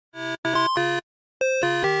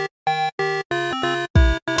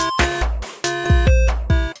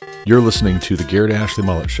You're listening to the Garrett Ashley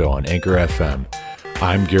Mullet Show on Anchor FM.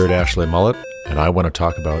 I'm Garrett Ashley Mullet, and I want to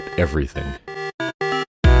talk about everything.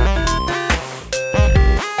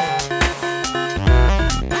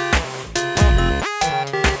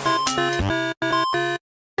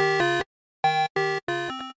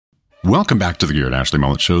 Welcome back to the Garrett Ashley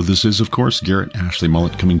Mullet Show. This is, of course, Garrett Ashley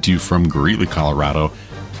Mullet coming to you from Greeley, Colorado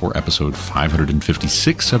for episode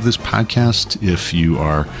 556 of this podcast. If you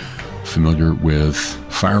are familiar with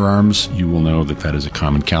firearms, you will know that that is a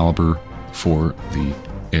common caliber for the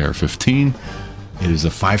AR-15. It is a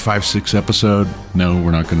 556 episode. No, we're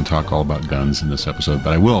not going to talk all about guns in this episode,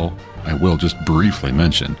 but I will just briefly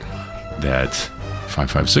mention that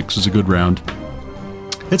 556 is a good round.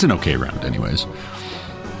 It's an okay round anyways.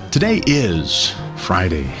 Today is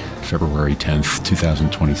Friday, February 10th,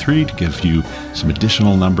 2023, to give you some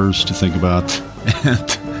additional numbers to think about.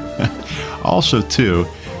 And also, too,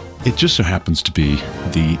 it just so happens to be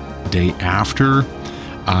the day after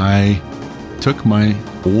I took my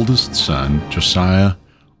oldest son, Josiah,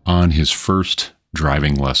 on his first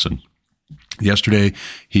driving lesson. Yesterday,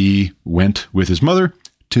 he went with his mother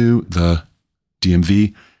to the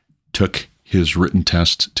DMV, took his written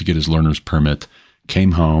test to get his learner's permit,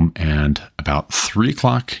 came home, and about 3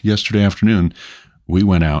 o'clock yesterday afternoon, we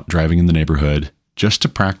went out driving in the neighborhood just to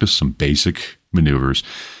practice some basic maneuvers.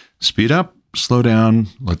 Speed up, slow down.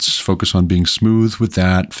 Let's focus on being smooth with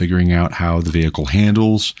that, figuring out how the vehicle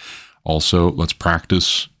handles. Also, let's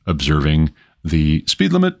practice observing the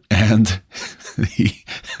speed limit and the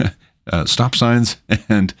stop signs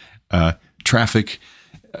and traffic,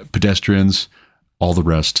 pedestrians, all the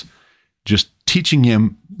rest. Just teaching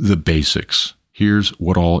him the basics. Here's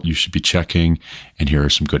what all you should be checking, and here are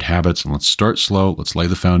some good habits. And let's start slow. Let's lay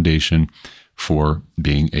the foundation for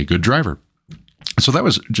being a good driver. So that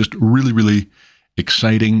was just really, really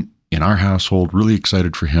exciting in our household, really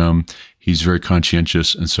excited for him. He's very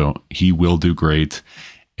conscientious, and so he will do great.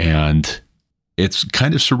 And it's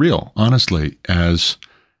kind of surreal, honestly, as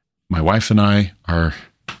my wife and I are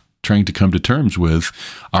trying to come to terms with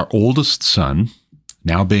our oldest son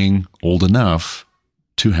now being old enough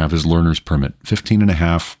to have his learner's permit, 15 and a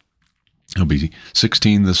half. He'll be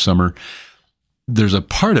 16 this summer. There's a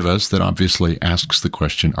part of us that obviously asks the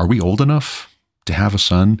question, are we old enough to have a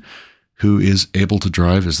son who is able to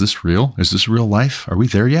drive? Is this real? Is this real life? Are we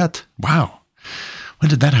there yet? Wow. When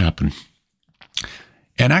did that happen?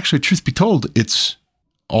 And actually, truth be told, it's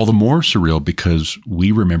all the more surreal because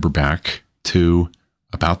we remember back to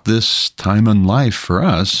about this time in life for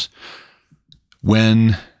us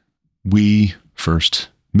when we first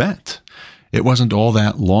met. It wasn't all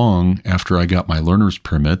that long after I got my learner's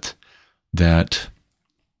permit that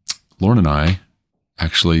Lauren and I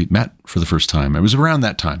actually met for the first time. It was around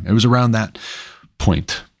that time. It was around that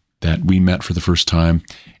point that we met for the first time.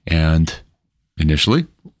 And initially,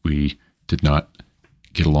 we did not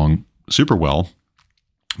get along super well.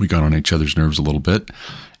 We got on each other's nerves a little bit.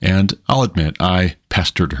 And I'll admit, I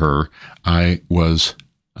pestered her. I was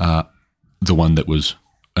the one that was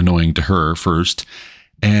annoying to her first.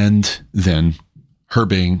 And then her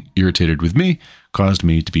being irritated with me caused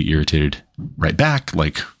me to be irritated right back.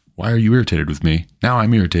 Like, why are you irritated with me? Now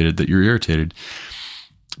I'm irritated that you're irritated.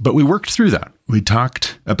 But we worked through that. We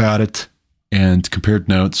talked about it and compared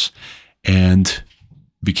notes and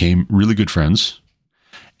became really good friends.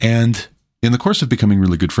 And in the course of becoming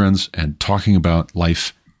really good friends and talking about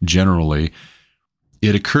life generally,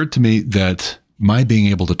 it occurred to me that my being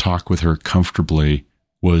able to talk with her comfortably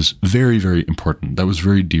was very, very important. That was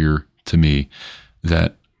very dear to me,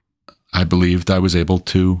 that I believed I was able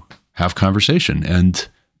to have conversation and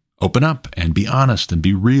open up and be honest and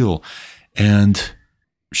be real. And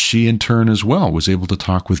she, in turn, as well, was able to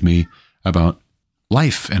talk with me about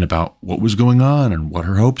life and about what was going on and what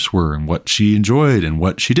her hopes were and what she enjoyed and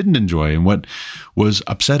what she didn't enjoy and what was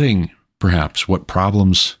upsetting, perhaps, what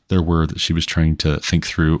problems there were that she was trying to think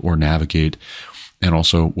through or navigate, and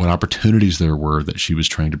also what opportunities there were that she was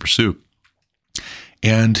trying to pursue.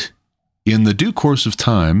 And in the due course of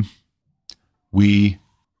time, we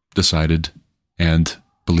decided and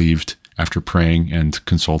believed, after praying and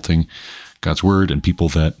consulting God's word and people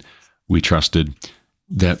that we trusted,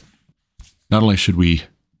 that not only should we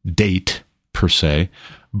date per se,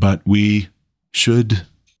 but we should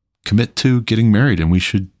commit to getting married, and we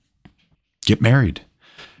should get married,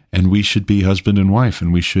 and we should be husband and wife,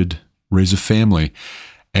 and we should raise a family.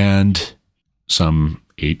 And some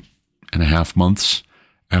 8.5 months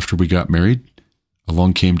after we got married,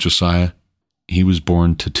 along came Josiah. He was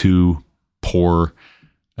born to two poor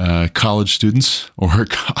college students, or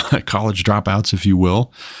college dropouts, if you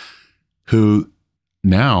will, who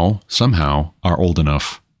now somehow are old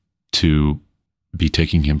enough to be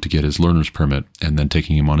taking him to get his learner's permit and then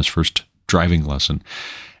taking him on his first driving lesson.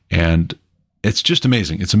 And it's just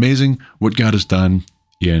amazing. It's amazing what God has done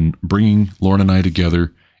in bringing Lauren and I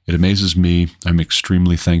together. It amazes me. I'm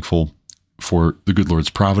extremely thankful for the good Lord's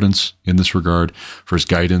providence in this regard, for his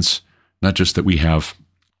guidance, not just that we have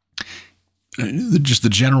just the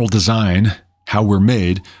general design, how we're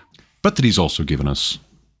made, but that he's also given us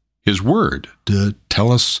his word to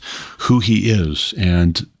tell us who he is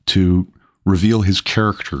and to reveal his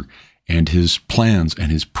character and his plans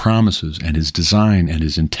and his promises and his design and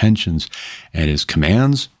his intentions and his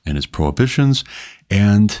commands and his prohibitions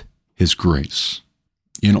and his grace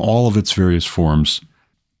in all of its various forms,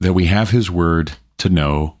 that we have his word to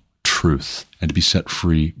know truth and to be set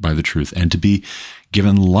free by the truth and to be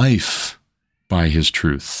given life by his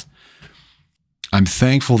truth. I'm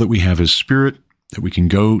thankful that we have his Spirit, that we can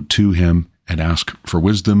go to him and ask for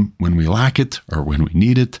wisdom when we lack it or when we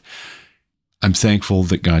need it. I'm thankful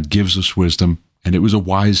that God gives us wisdom, and it was a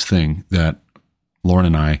wise thing that Lauren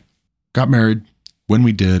and I got married when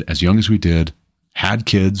we did, as young as we did, had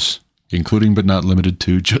kids, including but not limited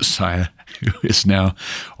to Josiah, who is now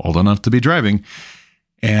old enough to be driving.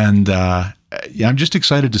 And I'm just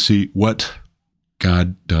excited to see what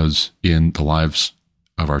God does in the lives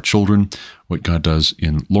of our children, what God does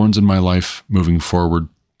in Lauren's and my life moving forward.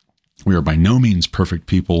 We are by no means perfect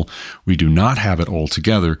people. We do not have it all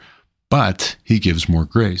together, but he gives more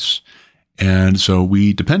grace. And so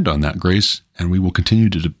we depend on that grace, and we will continue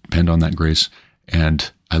to depend on that grace.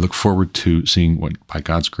 And I look forward to seeing what, by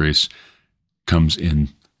God's grace, comes in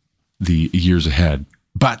the years ahead.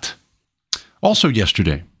 But also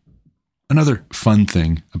yesterday, another fun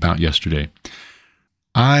thing about yesterday,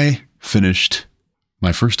 I finished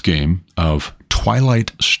my first game of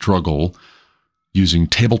Twilight Struggle using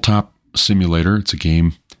Tabletop Simulator. It's a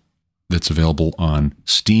game that's available on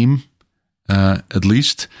Steam, at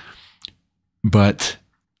least. But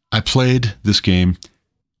I played this game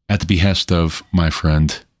at the behest of my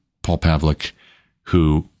friend, Paul Pavlik,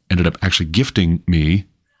 who ended up actually gifting me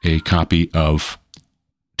a copy of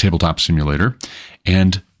Tabletop Simulator,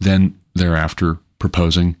 and then thereafter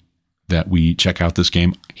proposing that we check out this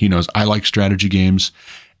game. He knows I like strategy games,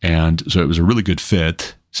 and so it was a really good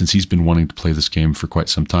fit since he's been wanting to play this game for quite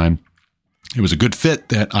some time. It was a good fit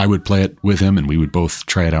that I would play it with him and we would both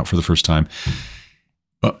try it out for the first time.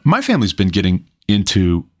 My family's been getting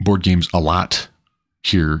into board games a lot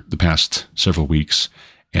here the past several weeks,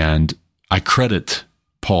 and I credit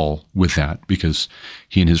Paul with that because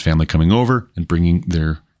he and his family coming over and bringing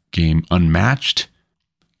their game Unmatched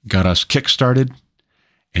got us kickstarted.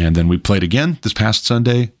 And then we played again this past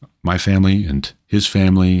Sunday, my family and his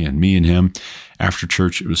family and me and him after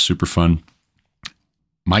church. It was super fun.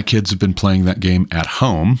 My kids have been playing that game at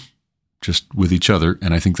home, just with each other,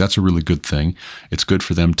 and I think that's a really good thing. It's good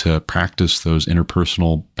for them to practice those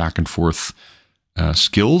interpersonal back and forth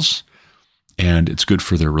skills, and it's good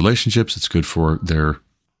for their relationships. It's good for their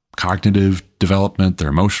cognitive development, their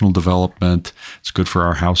emotional development. It's good for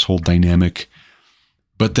our household dynamic.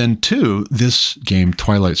 But then, too, this game,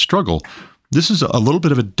 Twilight Struggle, this is a little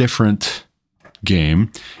bit of a different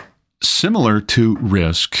game, similar to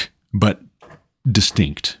Risk, but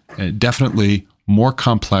distinct. Definitely more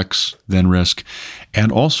complex than Risk,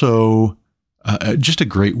 and also just a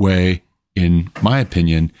great way, in my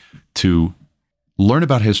opinion, to learn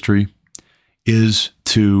about history is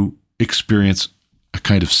to experience a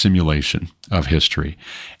kind of simulation of history.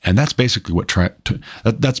 And that's basically what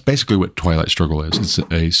Twilight Struggle is. It's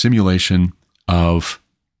a simulation of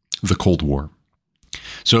the Cold War.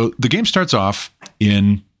 So the game starts off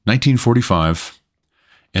in 1945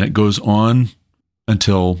 and it goes on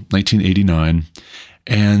until 1989.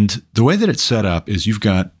 And the way that it's set up is you've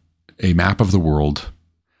got a map of the world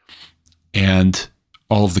and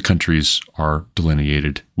all of the countries are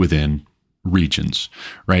delineated within regions,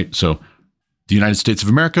 right? So the United States of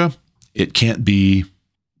America, it can't be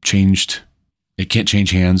changed. It can't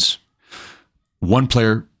change hands. One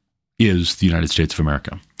player is the United States of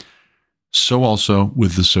America. So also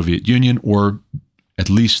with the Soviet Union, or at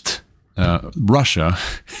least Russia,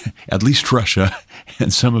 at least Russia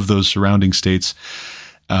and some of those surrounding states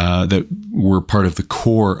that were part of the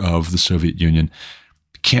core of the Soviet Union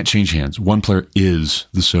can't change hands. One player is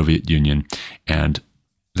the Soviet Union, and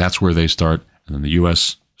that's where they start. And then the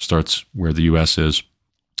U.S. starts where the U.S. is.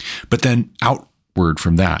 But then outward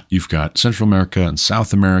from that, you've got Central America and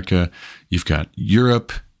South America. You've got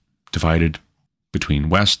Europe divided between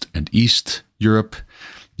West and East Europe.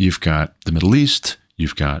 You've got the Middle East.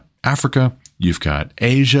 You've got Africa. You've got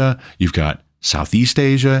Asia. You've got Southeast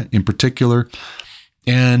Asia in particular.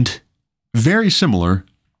 And very similar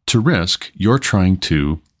to risk. You're trying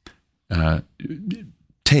to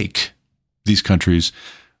take these countries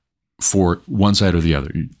for one side or the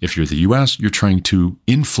other. If you're the U.S., you're trying to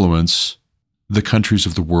influence the countries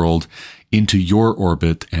of the world into your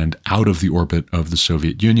orbit and out of the orbit of the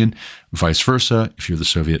Soviet Union. Vice versa, if you're the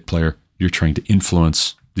Soviet player, you're trying to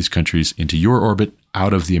influence these countries into your orbit,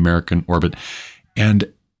 out of the American orbit.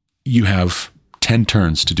 And you have 10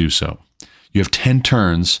 turns to do so. You have 10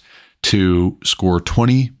 turns to score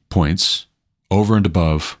 20 points over and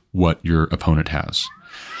above what your opponent has.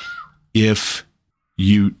 If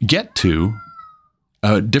you get to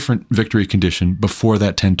a different victory condition before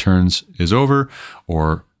that 10 turns is over,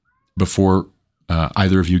 or before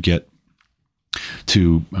either of you get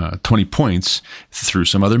to 20 points through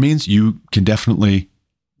some other means, you can definitely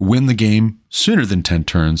win the game sooner than 10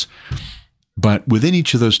 turns. But within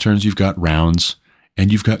each of those turns, you've got rounds,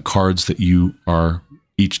 and you've got cards that you are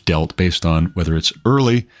each dealt based on whether it's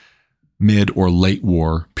early, mid, or late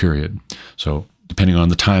war period. So depending on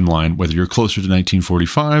the timeline, whether you're closer to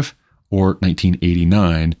 1945 or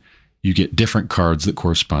 1989, you get different cards that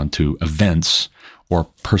correspond to events or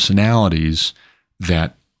personalities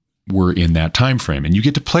that were in that time frame. And you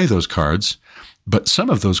get to play those cards, but some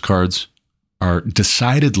of those cards are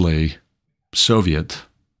decidedly Soviet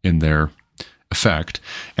in their effect,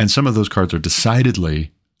 and some of those cards are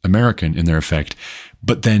decidedly American in their effect.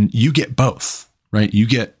 But then you get both, right? You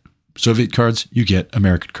get Soviet cards, you get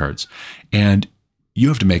American cards. And you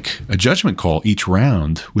have to make a judgment call each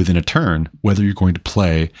round within a turn, whether you're going to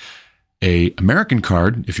play a American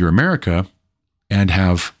card, if you're America, and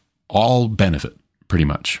have all benefit pretty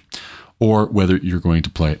much, or whether you're going to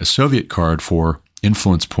play a Soviet card for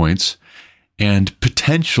influence points and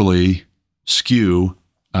potentially skew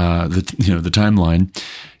the timeline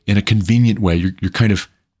in a convenient way. You're kind of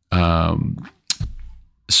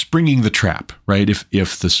springing the trap, right?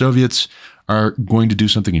 If the Soviets are going to do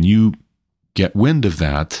something and you get wind of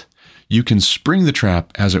that, you can spring the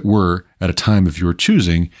trap, as it were, at a time of your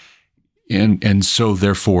choosing, and so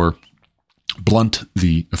therefore blunt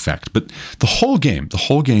the effect. But the whole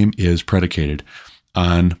game is predicated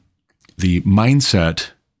on the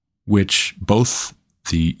mindset which both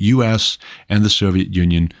the U.S. and the Soviet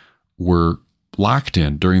Union were locked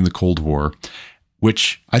in during the Cold War,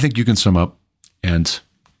 which I think you can sum up, and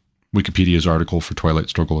Wikipedia's article for Twilight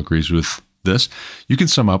Struggle agrees with this, you can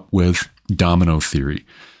sum up with domino theory.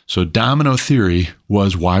 So domino theory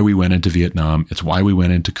was why we went into Vietnam. It's why we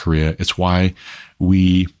went into Korea. It's why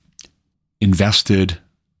we invested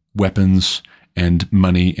weapons and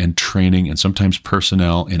money and training and sometimes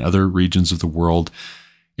personnel in other regions of the world.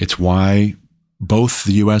 It's why both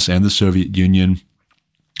the U.S. and the Soviet Union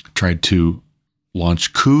tried to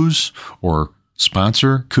launch coups or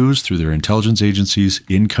sponsor coups through their intelligence agencies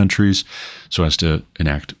in countries so as to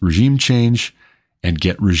enact regime change and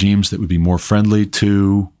get regimes that would be more friendly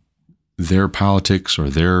to their politics or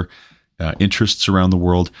their interests around the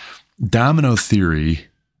world. Domino theory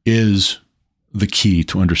is the key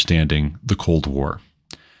to understanding the Cold War.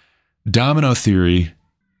 Domino theory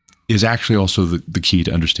is actually also the key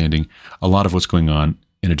to understanding a lot of what's going on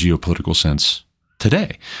in a geopolitical sense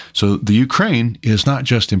today. So the Ukraine is not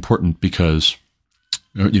just important because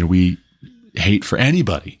we hate for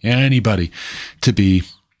anybody to be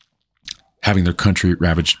having their country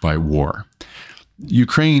ravaged by war.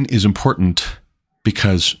 Ukraine is important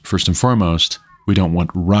because, first and foremost, we don't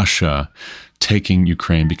want Russia taking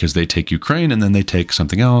Ukraine because they take Ukraine and then they take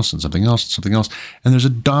something else and something else and something else. And there's a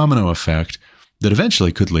domino effect that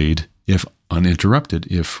eventually could lead, if uninterrupted,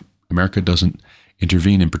 if America doesn't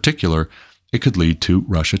intervene in particular, it could lead to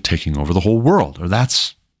Russia taking over the whole world. Or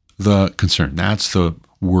that's the concern. That's the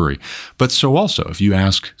worry. But so also, if you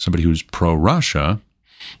ask somebody who's pro-Russia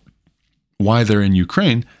why they're in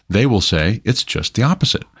Ukraine, they will say it's just the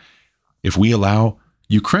opposite. If we allow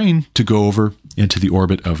Ukraine to go over into the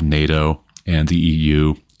orbit of NATO and the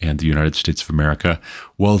EU and the United States of America,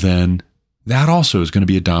 well, then that also is going to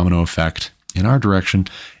be a domino effect in our direction,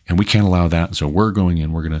 and we can't allow that. So we're going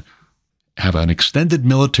in, we're going to have an extended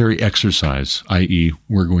military exercise, i.e.,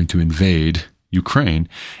 we're going to invade Ukraine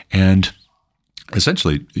and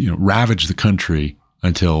essentially, ravage the country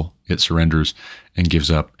until it surrenders and gives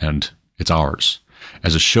up, and it's ours,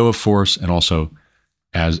 as a show of force and also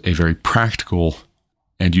as a very practical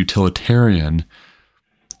and utilitarian,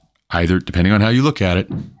 either, depending on how you look at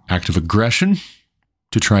it, act of aggression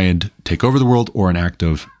to try and take over the world, or an act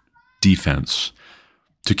of defense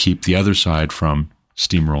to keep the other side from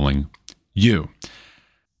steamrolling you.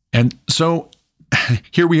 And so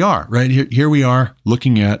here we are, right? Here we are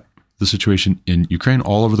looking at the situation in Ukraine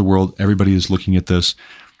all over the world. Everybody is looking at this.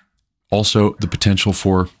 Also, the potential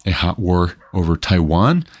for a hot war over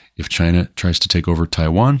Taiwan. If China tries to take over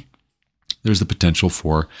Taiwan, there's the potential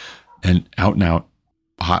for an out-and-out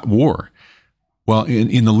hot war. Well,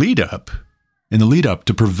 in the lead up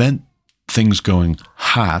to prevent things going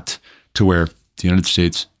hot to where the United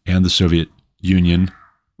States and the Soviet Union,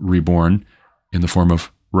 reborn in the form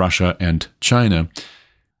of Russia and China,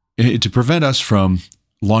 to prevent us from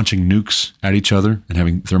launching nukes at each other and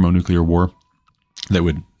having thermonuclear war that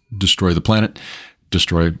would destroy the planet,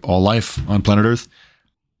 destroy all life on planet Earth,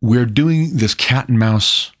 we're doing this cat and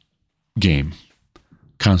mouse game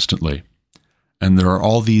constantly. And there are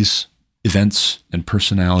all these events and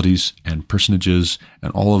personalities and personages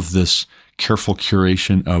and all of this careful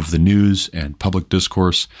curation of the news and public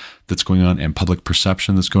discourse that's going on and public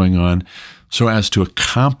perception that's going on, so as to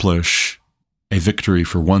accomplish a victory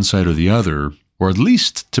for one side or the other, or at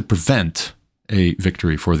least to prevent a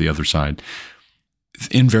victory for the other side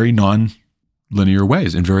in very non-linear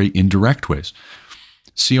ways, in very indirect ways.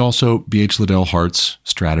 See also B.H. Liddell Hart's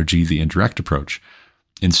strategy, the indirect approach.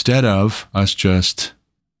 Instead of us just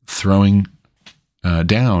throwing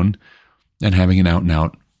down and having an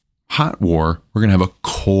out-and-out hot war, we're going to have a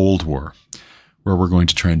cold war where we're going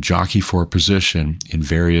to try and jockey for a position in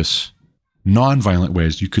various non-violent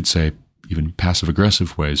ways, you could say even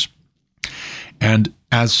passive-aggressive ways. And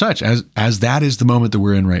as such, as that is the moment that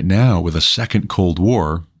we're in right now with a second Cold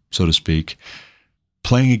War, so to speak,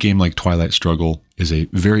 playing a game like Twilight Struggle is a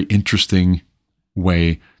very interesting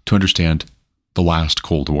way to understand the last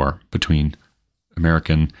Cold War between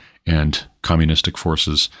American and communistic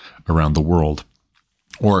forces around the world,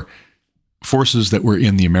 or forces that were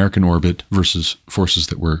in the American orbit versus forces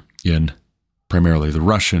that were in primarily the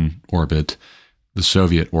Russian orbit, the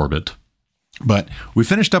Soviet orbit. But we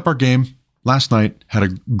finished up our game last night, had a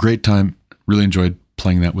great time, really enjoyed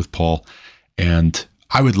playing that with Paul, and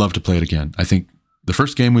I would love to play it again. I think the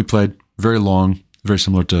first game we played, very long, very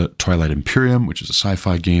similar to Twilight Imperium, which is a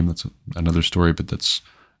sci-fi game. That's another story, but that's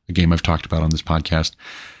a game I've talked about on this podcast.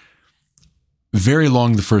 Very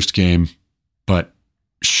long, the first game, but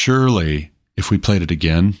surely if we played it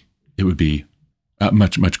again, it would be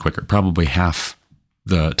much, much quicker, probably half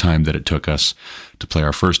the time that it took us to play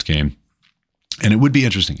our first game. And it would be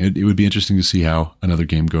interesting. It would be interesting to see how another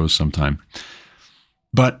game goes sometime.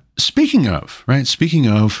 But speaking of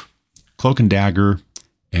Cloak and Dagger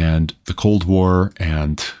and the Cold War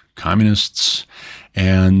and communists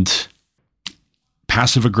and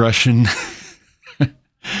passive aggression,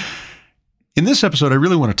 in this episode, I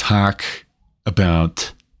really want to talk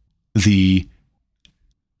about the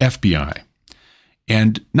FBI.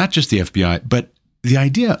 And not just the FBI, but the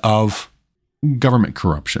idea of government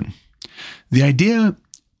corruption. The idea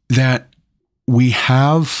that we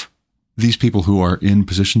have these people who are in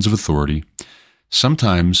positions of authority.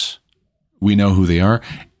 Sometimes we know who they are,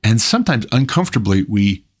 and sometimes uncomfortably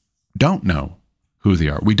we don't know who they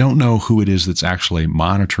are. We don't know who it is that's actually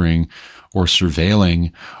monitoring or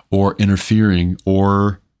surveilling or interfering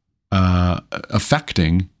or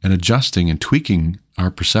affecting and adjusting and tweaking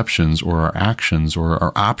our perceptions or our actions or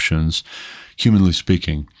our options, humanly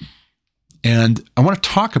speaking. And I want to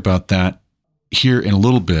talk about that here in a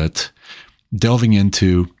little bit, delving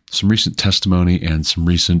into some recent testimony and some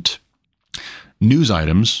recent news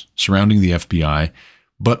items surrounding the FBI,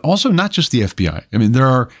 but also not just the FBI. I mean, there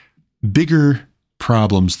are bigger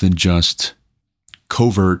problems than just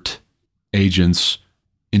covert agents,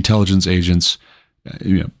 intelligence agents,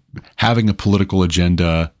 having a political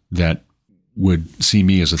agenda that would see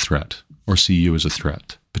me as a threat or see you as a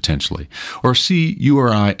threat, potentially, or see you or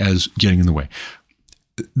I as getting in the way.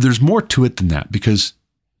 There's more to it than that, because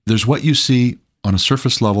there's what you see on a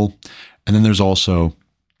surface level, and then there's also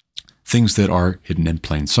things that are hidden in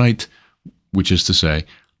plain sight, which is to say,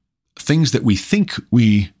 things that we think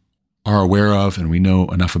we are aware of and we know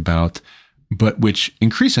enough about, but which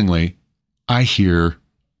increasingly I hear,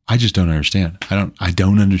 I just don't understand. I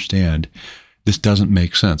don't understand. This doesn't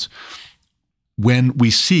make sense. When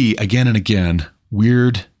we see again and again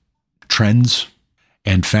weird trends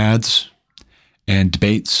and fads and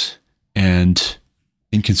debates and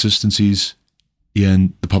inconsistencies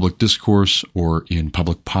in the public discourse or in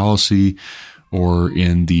public policy or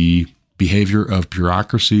in the behavior of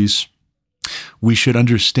bureaucracies, we should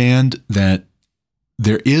understand that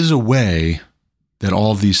there is a way that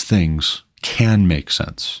all of these things can make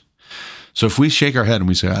sense. So if we shake our head and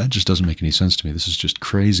we say, it just doesn't make any sense to me, this is just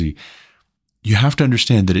crazy, you have to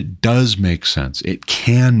understand that it does make sense. It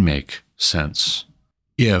can make sense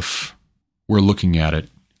if we're looking at it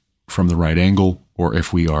from the right angle, or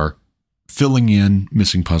if we are filling in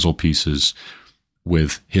missing puzzle pieces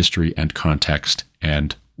with history and context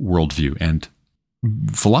and worldview and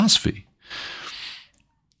philosophy.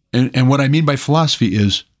 And what I mean by philosophy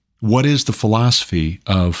is, what is the philosophy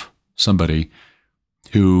of somebody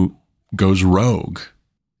who goes rogue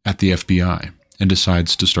at the FBI and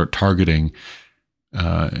decides to start targeting,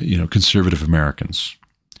 conservative Americans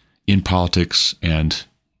in politics and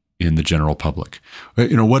in the general public?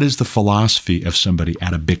 What is the philosophy of somebody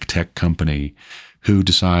at a big tech company who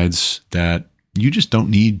decides that you just don't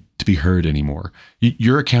need to be heard anymore?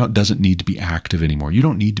 Your account doesn't need to be active anymore. You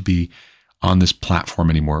don't need to be on this platform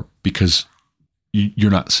anymore because you're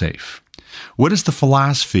not safe. What is the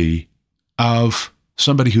philosophy of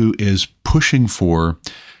somebody who is pushing for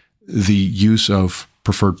the use of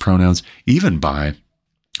preferred pronouns, even by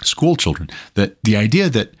school children? That the idea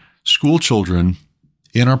that school children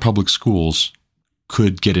in our public schools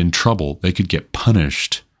could get in trouble, they could get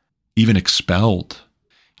punished, even expelled,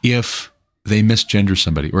 if they misgender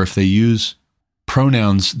somebody or if they use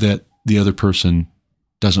pronouns that the other person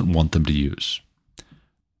doesn't want them to use,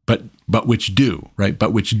 but which do, right?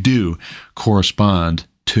 But which do correspond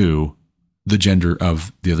to the gender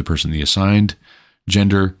of the other person, the assigned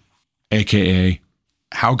gender, aka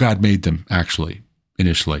how God made them actually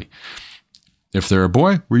initially. If they're a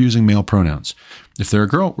boy, we're using male pronouns. If they're a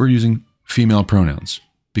girl, we're using female pronouns,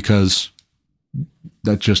 because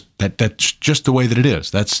that's just the way that it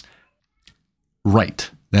is. That's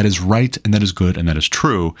right. That is right, and that is good, and that is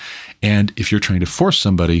true. And if you're trying to force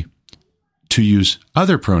somebody to use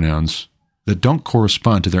other pronouns that don't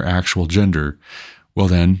correspond to their actual gender, well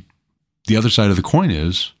then, the other side of the coin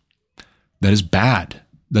is that is bad.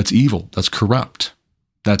 That's evil. That's corrupt.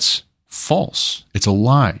 That's false. It's a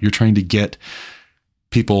lie. You're trying to get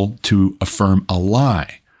people to affirm a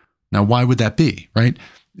lie. Now, why would that be, right?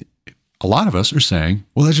 A lot of us are saying,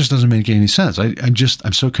 well, that just doesn't make any sense.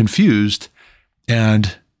 I'm so confused,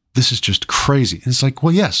 and this is just crazy. And it's like,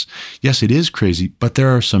 well, yes, it is crazy, but there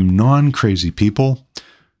are some non-crazy people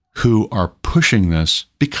who are pushing this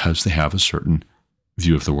because they have a certain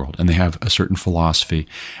view of the world, and they have a certain philosophy,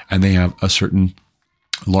 and they have a certain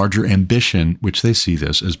larger ambition, which they see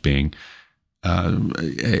this as being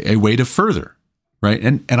a way to further, right?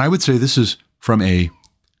 And I would say this is from a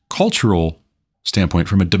cultural standpoint,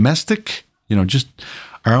 from a domestic, just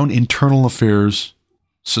our own internal affairs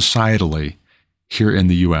societally here in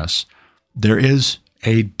the U.S., there is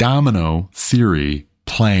a domino theory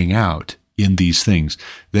playing out in these things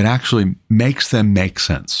that actually makes them make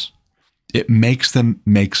sense. It makes them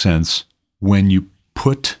make sense when you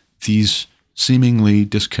put these seemingly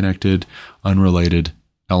disconnected, unrelated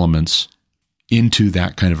elements into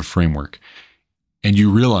that kind of a framework. And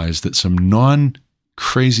you realize that some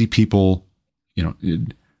non-crazy people,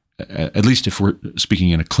 at least if we're speaking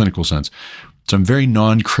in a clinical sense, some very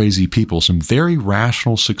non-crazy people, some very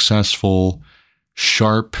rational, successful,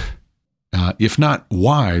 sharp, if not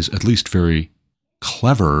wise, at least very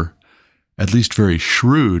clever, at least very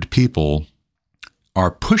shrewd people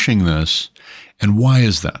are pushing this. And why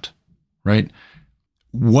is that, right?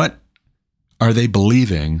 What are they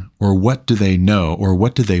believing, or what do they know, or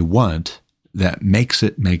what do they want that makes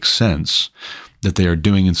it make sense that they are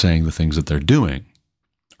doing and saying the things that they're doing?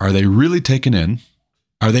 Are they really taken in?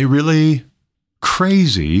 Are they really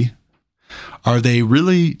crazy? Are they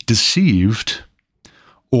really deceived?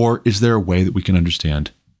 Or is there a way that we can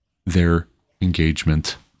understand their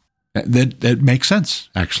engagement that makes sense,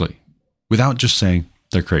 actually, without just saying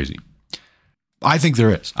they're crazy? I think there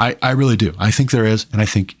is. I really do. I think there is, and I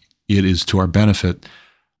think it is to our benefit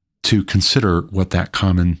to consider what that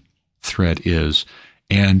common thread is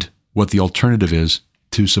and what the alternative is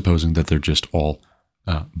to supposing that they're just all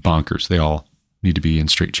bonkers. They all need to be in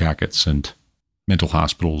straitjackets and mental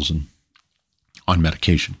hospitals and on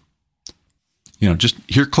medication. Just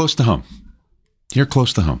here close to home. Here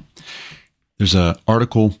close to home. There's an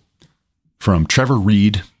article from Trevor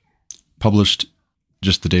Reed, published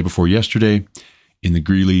just the day before yesterday in the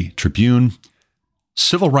Greeley Tribune.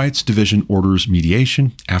 Civil Rights Division orders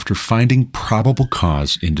mediation after finding probable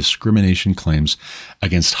cause in discrimination claims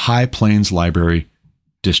against High Plains Library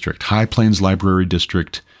District. High Plains Library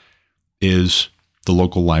District is the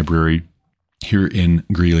local library here in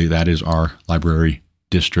Greeley. That is our library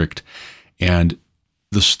district. And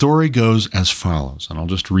the story goes as follows, and I'll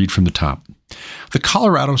just read from the top. The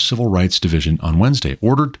Colorado Civil Rights Division on Wednesday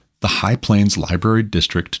ordered the High Plains Library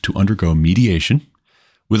District to undergo mediation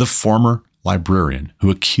with a former librarian who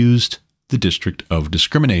accused the district of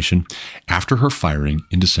discrimination after her firing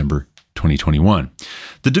in December 2021.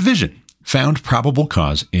 The division found probable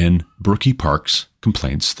cause in Brookie Park's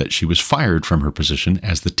complaints that she was fired from her position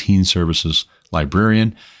as the teen services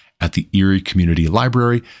librarian at the Erie Community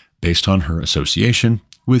Library based on her association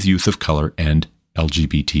with youth of color and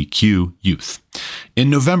LGBTQ youth. In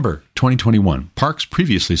November 2021, Parks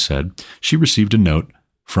previously said she received a note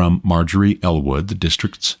from Marjorie Elwood, the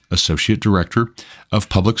district's associate director of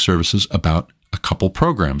public services, about a couple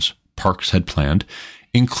programs Parks had planned,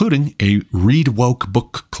 including a Read Woke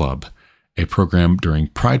Book Club, a program during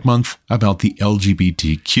Pride Month about the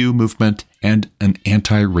LGBTQ movement, and an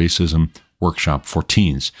anti-racism workshop for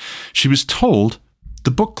teens. She was told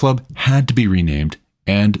the book club had to be renamed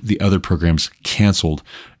and the other programs canceled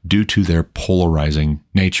due to their polarizing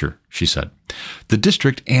nature, she said. The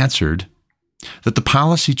district answered that the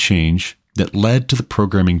policy change that led to the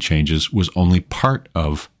programming changes was only part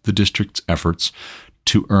of the district's efforts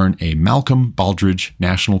to earn a Malcolm Baldrige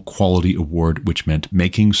National Quality Award, which meant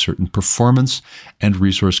making certain performance and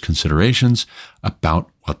resource considerations about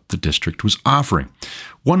what the district was offering.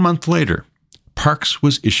 1 month later, Parks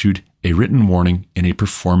was issued a written warning in a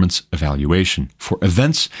performance evaluation for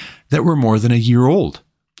events that were more than a year old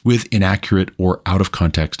with inaccurate or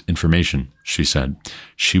out-of-context information, she said.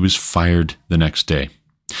 She was fired the next day.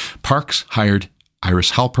 Parks hired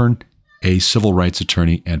Iris Halpern, a civil rights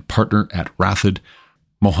attorney and partner at Rathod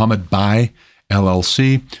Mohammed Bai,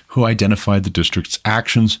 LLC, who identified the district's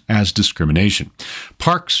actions as discrimination.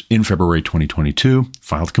 Parks, in February 2022,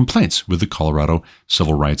 filed complaints with the Colorado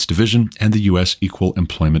Civil Rights Division and the U.S. Equal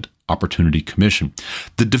Employment Opportunity Commission.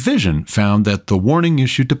 The division found that the warning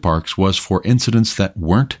issued to Parks was for incidents that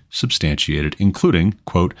weren't substantiated, including,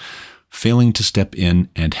 quote, failing to step in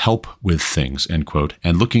and help with things, end quote,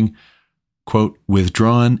 and looking, quote,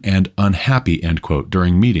 withdrawn and unhappy, end quote,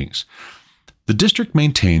 during meetings. The district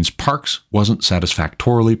maintains Parks wasn't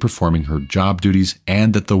satisfactorily performing her job duties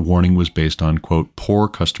and that the warning was based on, quote, poor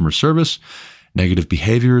customer service, negative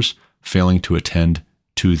behaviors, failing to attend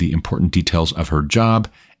to the important details of her job,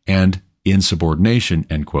 and insubordination,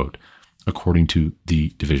 end quote, according to the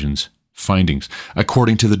division's findings.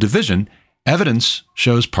 According to the division, evidence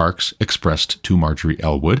shows Parks expressed to Marjorie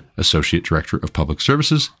Elwood, Associate Director of Public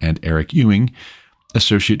Services, and Eric Ewing,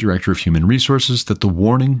 Associate Director of Human Resources, that the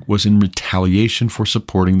warning was in retaliation for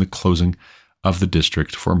supporting the closing of the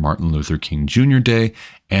district for Martin Luther King Jr. Day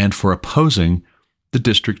and for opposing the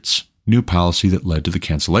district's new policy that led to the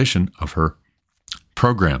cancellation of her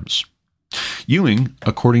programs. Ewing,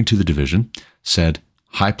 according to the division, said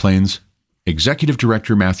High Plains Executive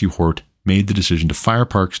Director Matthew Hort made the decision to fire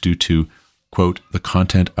Parks due to, quote, the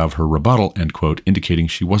content of her rebuttal, end quote, indicating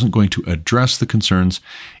she wasn't going to address the concerns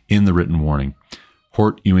in the written warning.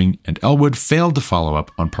 Hort, Ewing, and Elwood failed to follow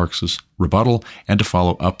up on Parks's rebuttal and to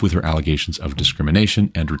follow up with her allegations of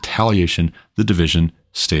discrimination and retaliation, the division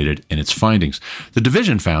stated in its findings. The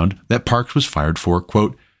division found that Parks was fired for,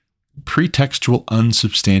 quote, pretextual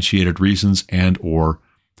unsubstantiated reasons and or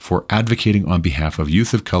for advocating on behalf of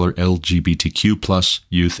youth of color, LGBTQ plus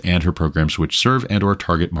youth and her programs which serve and or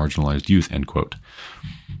target marginalized youth, end quote.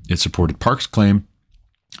 It supported Parks' claim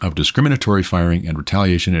of discriminatory firing and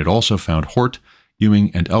retaliation. It also found Hort, Ewing,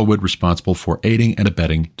 and Elwood responsible for aiding and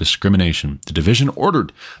abetting discrimination. The division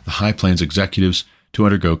ordered the High Plains executives to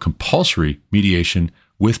undergo compulsory mediation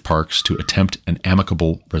with Parks to attempt an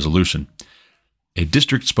amicable resolution. A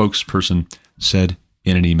district spokesperson said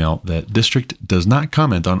in an email that district does not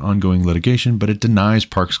comment on ongoing litigation, but it denies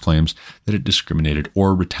Parks' claims that it discriminated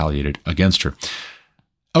or retaliated against her.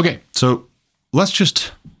 Okay, so let's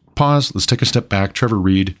just pause. Let's take a step back. Trevor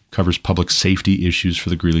Reed covers public safety issues for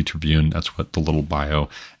the Greeley Tribune. That's what the little bio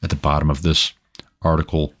at the bottom of this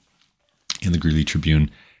article in the Greeley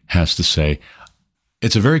Tribune has to say.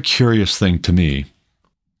 It's a very curious thing to me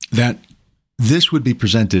that this would be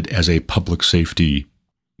presented as a public safety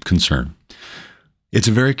concern. It's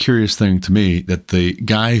a very curious thing to me that the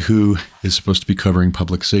guy who is supposed to be covering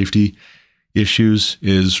public safety issues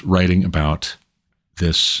is writing about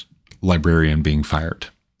this librarian being fired.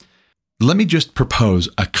 Let me just propose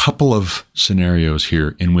a couple of scenarios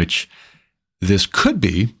here in which this could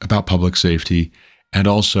be about public safety and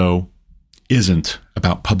also isn't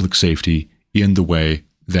about public safety in the way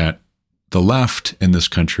that the left in this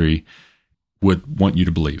country would want you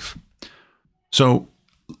to believe. So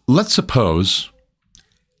let's suppose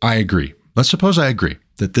I agree. Let's suppose I agree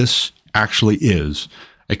that this actually is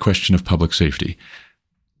a question of public safety.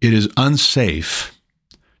 It is unsafe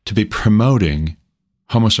to be promoting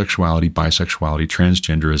homosexuality, bisexuality,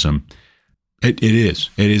 transgenderism. It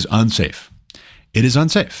is unsafe. It is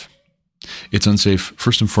unsafe. It's unsafe,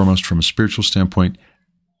 first and foremost, from a spiritual standpoint.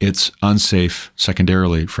 It's unsafe,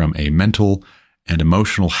 secondarily, from a mental and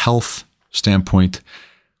emotional health standpoint.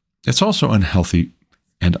 It's also unhealthy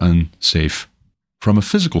and unsafe from a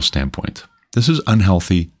physical standpoint. This is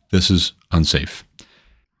unhealthy. This is unsafe.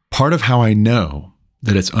 Part of how I know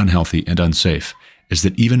that it's unhealthy and unsafe is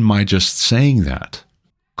that even my just saying that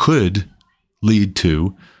could lead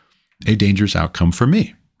to a dangerous outcome for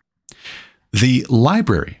me. The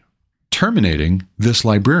library terminating this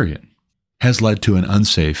librarian has led to an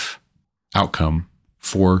unsafe outcome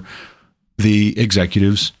for the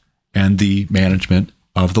executives and the management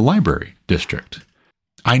of the library district.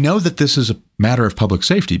 I know that this is a matter of public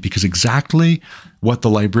safety because exactly what the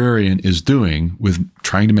librarian is doing with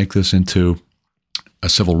trying to make this into a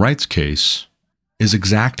civil rights case is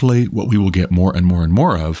exactly what we will get more and more and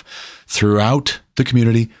more of throughout the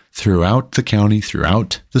community, throughout the county,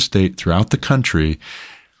 throughout the state, throughout the country,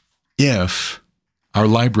 if our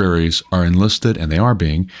libraries are enlisted, and they are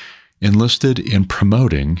being enlisted in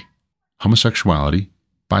promoting homosexuality,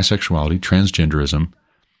 bisexuality, transgenderism,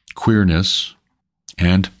 queerness,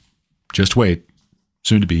 and just wait,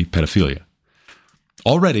 soon to be pedophilia.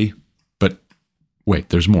 Already, but wait,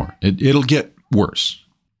 there's more. It'll get worse.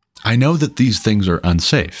 I know that these things are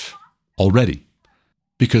unsafe already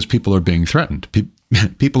because people are being threatened.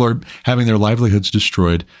 People are having their livelihoods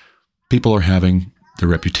destroyed. People are having their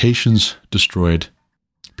reputations destroyed.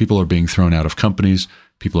 People are being thrown out of companies.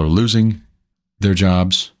 People are losing their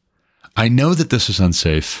jobs. I know that this is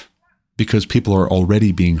unsafe because people are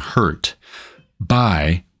already being hurt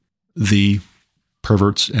by the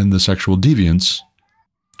perverts and the sexual deviants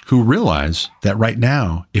who realize that right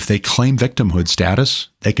now, if they claim victimhood status,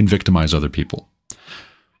 they can victimize other people.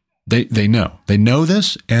 They know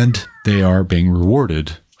this, and they are being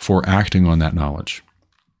rewarded for acting on that knowledge.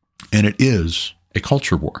 And it is a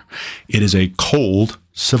culture war. It is a cold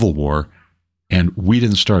civil war, and we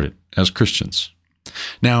didn't start it as Christians.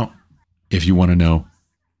 Now, if you want to know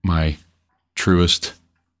my truest,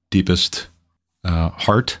 deepest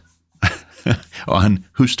heart on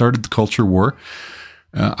who started the culture war,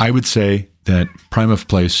 I would say that prime of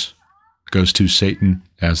place goes to Satan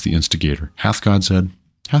as the instigator. Hath God said?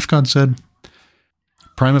 Hath God said?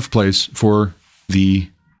 Prime of place for the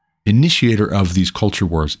initiator of these culture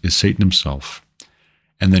wars is Satan himself.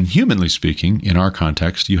 And then humanly speaking, in our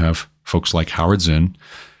context, you have folks like Howard Zinn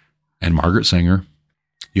and Margaret Sanger.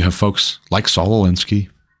 You have folks like Saul Alinsky,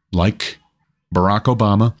 like Barack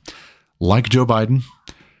Obama, like Joe Biden.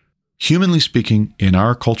 Humanly speaking, in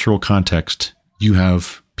our cultural context, you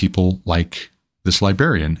have people like this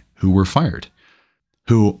librarian who were fired,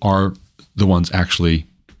 who are the ones actually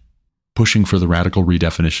pushing for the radical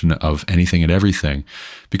redefinition of anything and everything,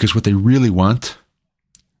 because what they really want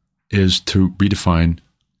is to redefine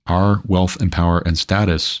our wealth and power and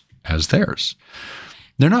status as theirs.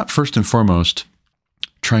 They're not first and foremost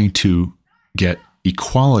trying to get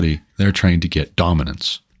equality. They're trying to get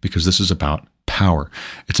dominance, because this is about power.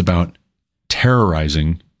 It's about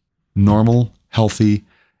terrorizing normal, healthy,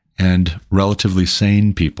 and relatively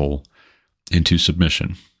sane people into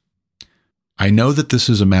submission. I know that this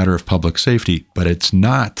is a matter of public safety, but it's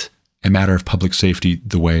not a matter of public safety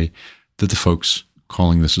the way that the folks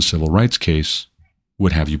calling this a civil rights case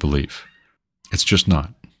would have you believe. It's just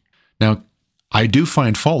not. Now, I do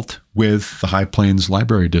find fault with the High Plains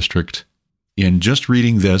Library District in just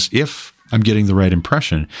reading this, if I'm getting the right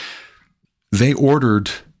impression. They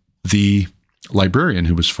ordered the librarian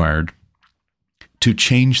who was fired to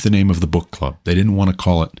change the name of the book club. They didn't want to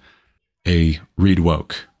call it a Read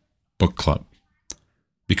Woke book club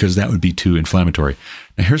because that would be too inflammatory.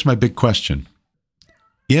 Now, here's my big question.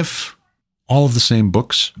 If all of the same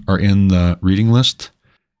books are in the reading list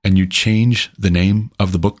and you change the name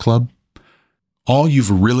of the book club, all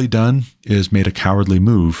you've really done is made a cowardly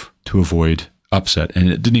move to avoid upset. And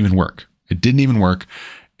it didn't even work. It didn't even work.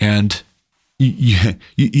 And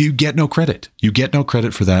you get no credit. You get no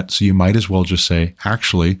credit for that. So you might as well just say,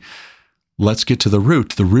 actually, let's get to the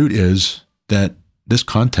root. The root is that this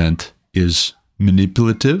content is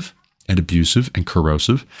manipulative and abusive and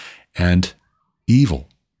corrosive and evil.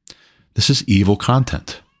 This is evil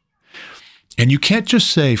content. And you can't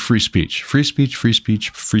just say free speech, free speech, free speech,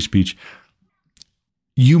 free speech.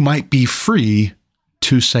 You might be free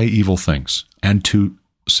to say evil things and to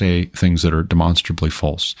say things that are demonstrably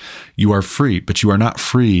false. You are free, but you are not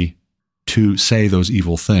free to say those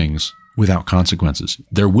evil things without consequences.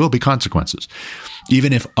 There will be consequences.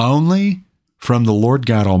 Even if only from the Lord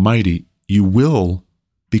God Almighty, you will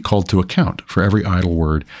be called to account for every idle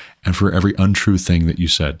word and for every untrue thing that you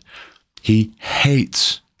said. He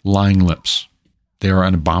hates lying lips. They are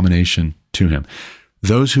an abomination to him.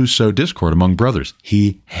 Those who sow discord among brothers,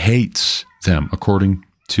 he hates them according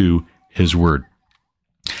to his word.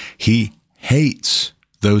 He hates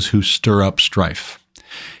those who stir up strife.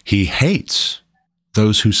 He hates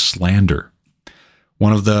those who slander.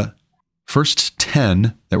 One of the first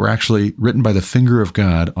 10 that were actually written by the finger of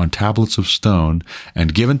God on tablets of stone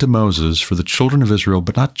and given to Moses for the children of Israel,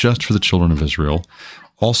 but not just for the children of Israel,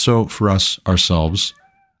 also for us ourselves,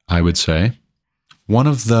 I would say. One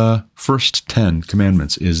of the first 10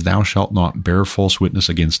 commandments is, thou shalt not bear false witness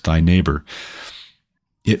against thy neighbor.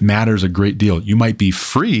 It matters a great deal. You might be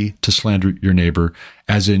free to slander your neighbor,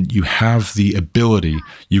 as in you have the ability,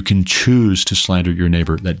 you can choose to slander your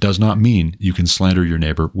neighbor. That does not mean you can slander your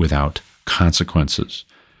neighbor without consequences.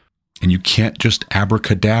 And you can't just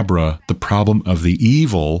abracadabra the problem of the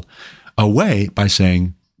evil away by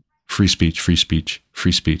saying free speech, free speech,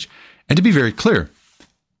 free speech. And to be very clear,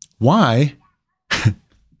 why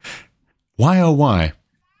oh why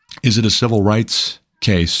is it a civil rights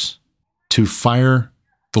case to fire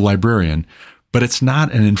the librarian, but it's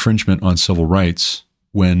not an infringement on civil rights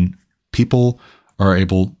when people are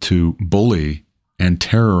able to bully and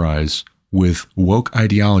terrorize with woke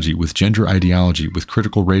ideology, with gender ideology, with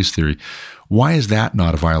critical race theory? Why is that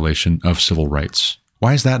not a violation of civil rights?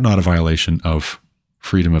 Why is that not a violation of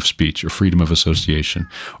freedom of speech or freedom of association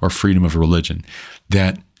or freedom of religion?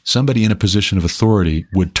 That somebody in a position of authority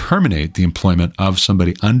would terminate the employment of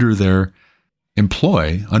somebody under their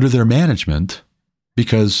employ, under their management,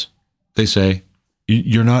 because they say,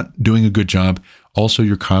 you're not doing a good job. Also,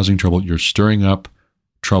 you're causing trouble. You're stirring up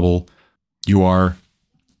trouble. You are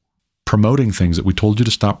promoting things that we told you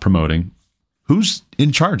to stop promoting. Who's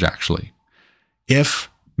in charge, actually? If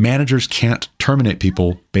managers can't terminate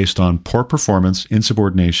people based on poor performance,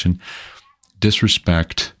 insubordination,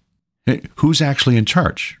 disrespect, who's actually in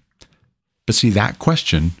charge? But see, that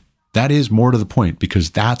question, that is more to the point, because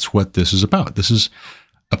that's what this is about. This is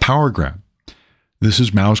a power grab. This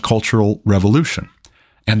is Mao's Cultural Revolution.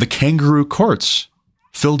 And the kangaroo courts,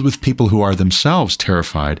 filled with people who are themselves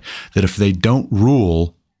terrified that if they don't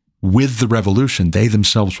rule with the revolution, they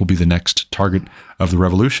themselves will be the next target of the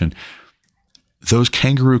revolution. Those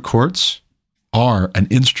kangaroo courts are an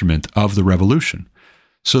instrument of the revolution.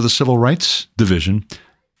 So the Civil Rights Division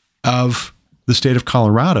of the state of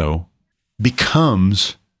Colorado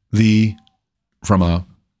becomes from a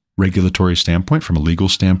regulatory standpoint, from a legal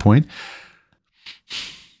standpoint,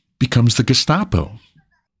 becomes the Gestapo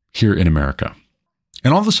here in America.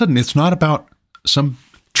 And all of a sudden, it's not about some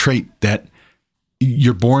trait that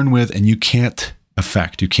you're born with and you can't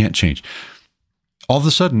affect, you can't change. All of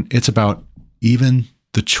a sudden, it's about even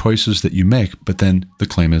the choices that you make, but then the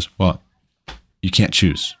claim is, well, you can't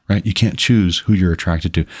choose, right? You can't choose who you're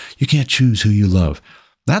attracted to. You can't choose who you love.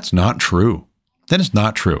 That's not true. That is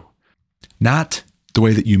not true. Not the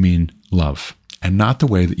way that you mean love, and not the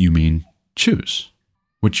way that you mean choose.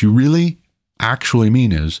 What you really actually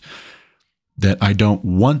mean is that I don't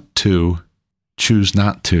want to choose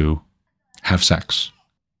not to have sex.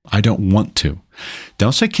 I don't want to.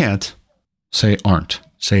 Don't say can't, say aren't,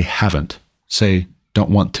 say haven't, say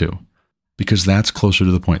don't want to, because that's closer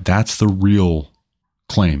to the point. That's the real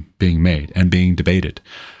claim being made and being debated.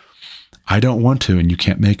 I don't want to, and you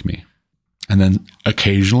can't make me. And then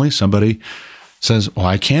occasionally somebody says, well,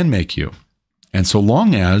 I can make you. And so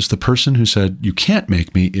long as the person who said you can't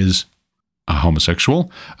make me is a homosexual,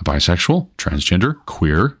 a bisexual, transgender,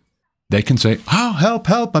 queer, they can say, oh, help,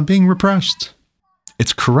 help, I'm being repressed.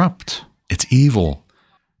 It's corrupt. It's evil.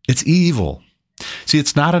 It's evil. See,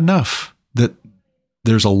 it's not enough that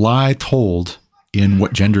there's a lie told in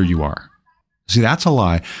what gender you are. See, that's a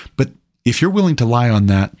lie. But if you're willing to lie on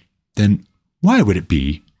that, then why would it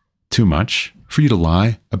be too much for you to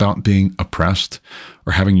lie about being oppressed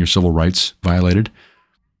or having your civil rights violated?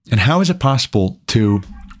 And how is it possible to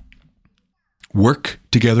work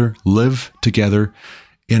together, live together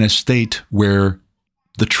in a state where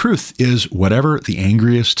the truth is whatever the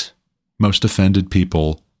angriest, most offended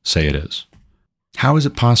people say it is? How is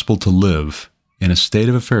it possible to live in a state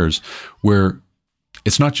of affairs where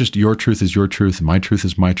it's not just your truth is your truth and my truth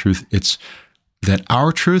is my truth? It's that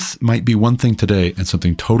our truth might be one thing today and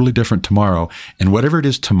something totally different tomorrow. And whatever it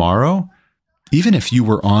is tomorrow, even if you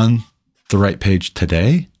were on the right page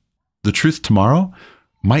today, the truth tomorrow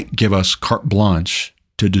might give us carte blanche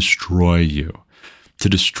to destroy you, to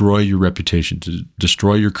destroy your reputation, to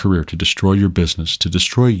destroy your career, to destroy your business, to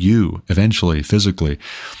destroy you eventually, physically.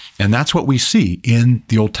 And that's what we see in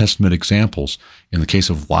the Old Testament examples. In the case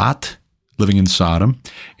of Lot living in Sodom,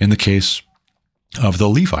 in the case of the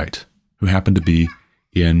Levite, who happened to be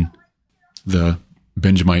in the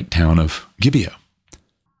Benjamite town of Gibeah.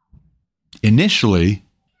 Initially,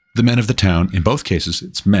 the men of the town, in both cases,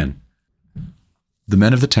 it's men. The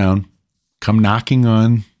men of the town come knocking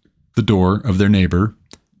on the door of their neighbor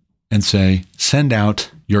and say, send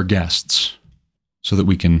out your guests so that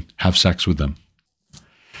we can have sex with them.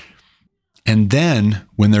 And then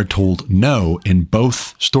when they're told no in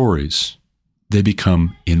both stories, they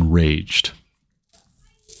become enraged.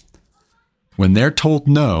 When they're told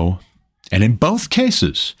no, and in both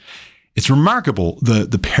cases, it's remarkable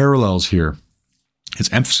the parallels here.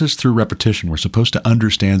 It's emphasis through repetition. We're supposed to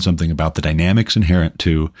understand something about the dynamics inherent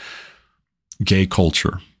to gay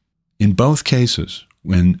culture. In both cases,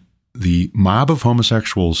 when the mob of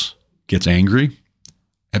homosexuals gets angry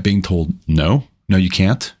at being told, no, you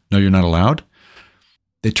can't, no, you're not allowed,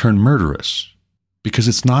 they turn murderous. Because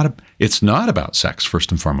it's not about sex,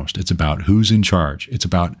 first and foremost. It's about who's in charge. It's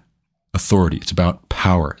about authority. It's about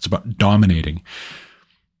power. It's about dominating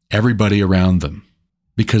everybody around them.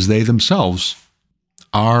 Because they themselves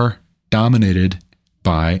are dominated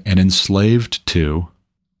by and enslaved to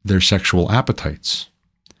their sexual appetites.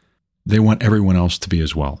 They want everyone else to be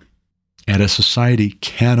as well. And a society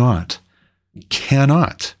cannot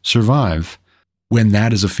survive when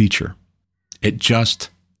that is a feature. It just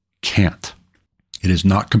can't. It is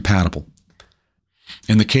not compatible.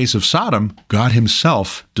 In the case of Sodom, God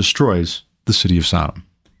himself destroys the city of Sodom.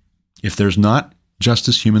 If there's not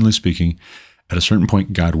justice, humanly speaking, at a certain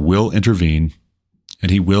point, God will intervene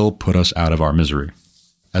and he will put us out of our misery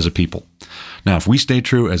as a people. Now, if we stay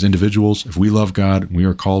true as individuals, if we love God, and we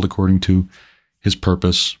are called according to his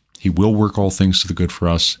purpose, he will work all things to the good for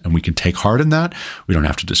us, and we can take heart in that. We don't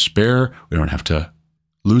have to despair. We don't have to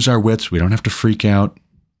lose our wits. We don't have to freak out.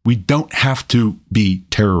 We don't have to be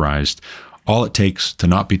terrorized. All it takes to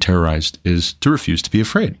not be terrorized is to refuse to be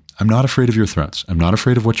afraid. I'm not afraid of your threats. I'm not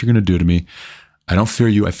afraid of what you're going to do to me. I don't fear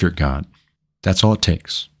you. I fear God. That's all it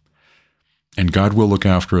takes. And God will look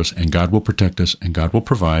after us, and God will protect us, and God will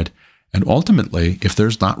provide. And ultimately, if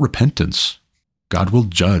there's not repentance, God will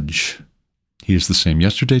judge. He is the same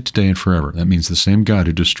yesterday, today, and forever. That means the same God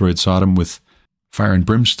who destroyed Sodom with fire and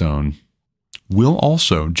brimstone will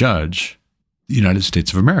also judge the United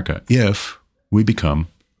States of America if we become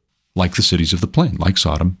like the cities of the plain, like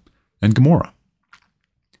Sodom and Gomorrah.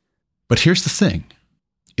 But here's the thing.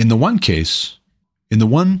 In the one case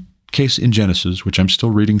in Genesis, which I'm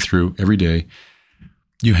still reading through every day,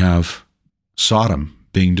 you have Sodom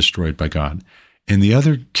being destroyed by God. In the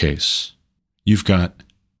other case, you've got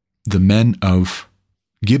the men of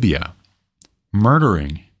Gibeah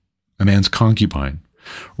murdering a man's concubine,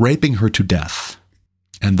 raping her to death.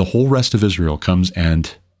 And the whole rest of Israel comes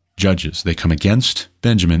and judges. They come against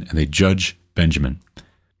Benjamin and they judge Benjamin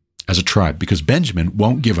as a tribe because Benjamin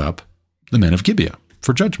won't give up the men of Gibeah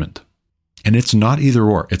for judgment. And it's not either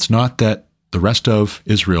or. It's not that the rest of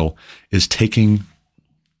Israel is taking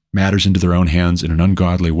matters into their own hands in an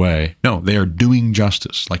ungodly way. No, they are doing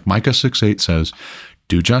justice. Like Micah 6:8 says,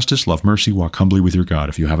 do justice, love mercy, walk humbly with your God.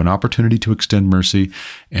 If you have an opportunity to extend mercy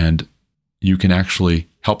and you can actually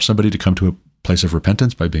help somebody to come to a place of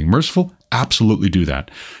repentance by being merciful, absolutely do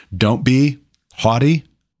that. Don't be haughty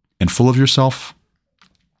and full of yourself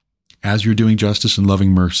as you're doing justice and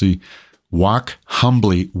loving mercy. Walk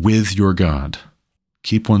humbly with your God.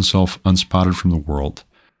 Keep oneself unspotted from the world.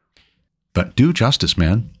 But do justice,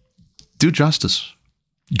 man. Do justice.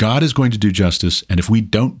 God is going to do justice, and if we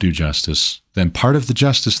don't do justice, then part of the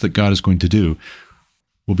justice that God is going to do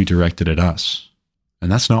will be directed at us. And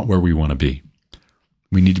that's not where we want to be.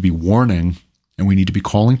 We need to be warning, and we need to be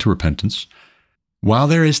calling to repentance while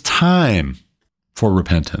there is time for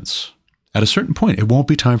repentance. At a certain point, it won't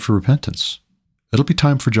be time for repentance. It'll be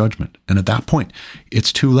time for judgment. And at that point,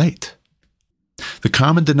 it's too late. The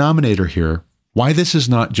common denominator here, why this is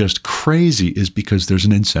not just crazy, is because there's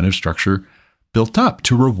an incentive structure built up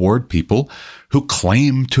to reward people who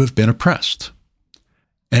claim to have been oppressed.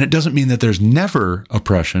 And it doesn't mean that there's never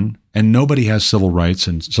oppression and nobody has civil rights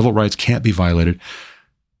and civil rights can't be violated,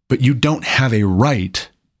 but you don't have a right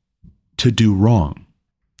to do wrong.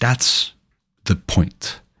 That's the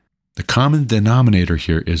point. The common denominator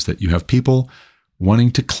here is that you have people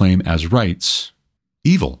wanting to claim as rights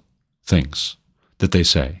evil things that they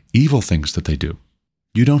say, evil things that they do.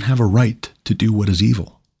 You don't have a right to do what is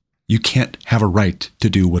evil. You can't have a right to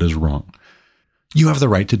do what is wrong. You have the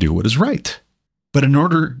right to do what is right. But in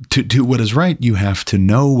order to do what is right, you have to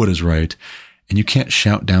know what is right, and you can't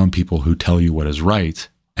shout down people who tell you what is right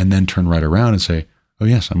and then turn right around and say, oh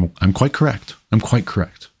yes, I'm quite correct. I'm quite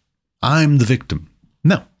correct. I'm the victim.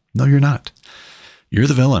 No, you're not. You're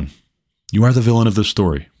the villain. You are the villain of this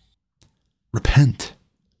story. Repent.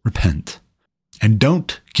 And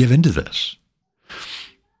don't give into this.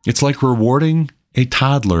 It's like rewarding a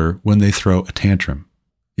toddler when they throw a tantrum.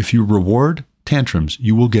 If you reward tantrums,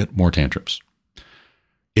 you will get more tantrums.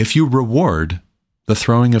 If you reward the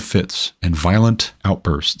throwing of fits and violent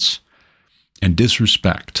outbursts and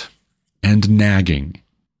disrespect and nagging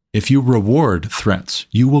If you reward threats,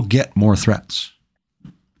 you will get more threats.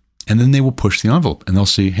 And then they will push the envelope and they'll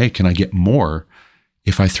see, hey, can I get more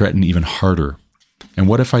if I threaten even harder? And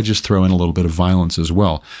what if I just throw in a little bit of violence as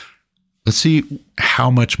well? Let's see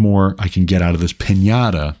how much more I can get out of this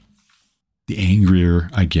piñata. The angrier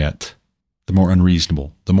I get, the more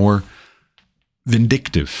unreasonable, the more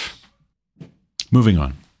vindictive. Moving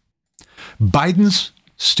on. Biden's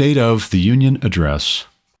State of the Union address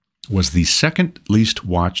was the second least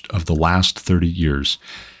watched of the last 30 years.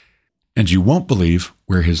 And you won't believe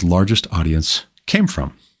where his largest audience came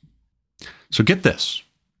from. So get this.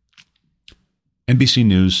 NBC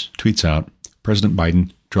News tweets out, President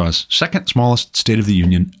Biden draws second smallest State of the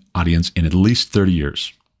Union audience in at least 30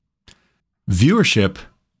 years. Viewership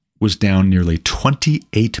was down nearly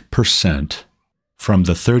 28% from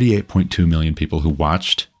the 38.2 million people who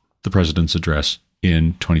watched the president's address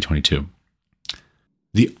in 2022.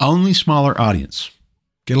 The only smaller audience,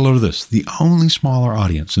 get a load of this, the only smaller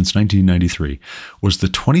audience since 1993 was the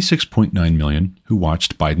 26.9 million who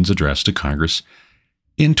watched Biden's address to Congress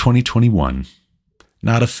in 2021.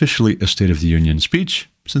 Not officially a State of the Union speech,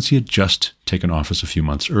 since he had just taken office a few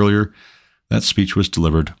months earlier. That speech was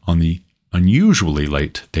delivered on the unusually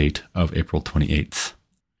late date of April 28th.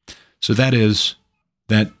 So that is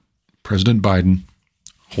that President Biden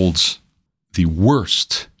holds the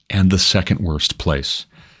worst and the second worst place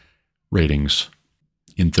ratings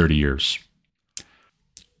in 30 years.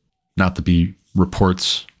 Not the B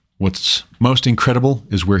reports what's most incredible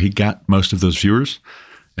is where he got most of those viewers.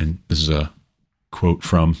 And this is a quote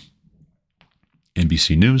from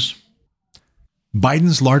NBC News.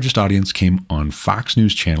 Biden's largest audience came on Fox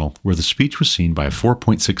News Channel, where the speech was seen by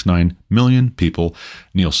 4.69 million people,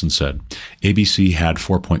 Nielsen said. ABC had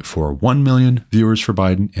 4.41 million viewers for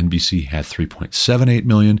Biden. NBC had 3.78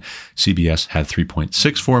 million. CBS had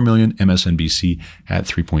 3.64 million. MSNBC had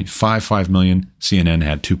 3.55 million. CNN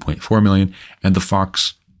had 2.4 million. And the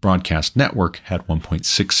Fox Broadcast Network had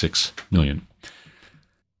 1.66 million.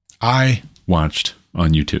 I watched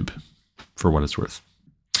on YouTube, for what it's worth.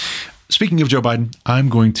 Speaking of Joe Biden, I'm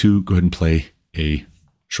going to go ahead and play a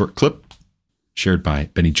short clip shared by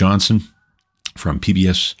Benny Johnson from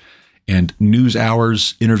PBS and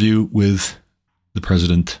NewsHour's interview with the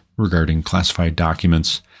president regarding classified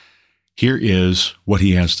documents. Here is what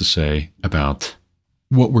he has to say about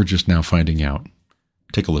what we're just now finding out.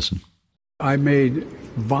 Take a listen. I made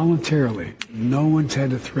voluntarily, no one's had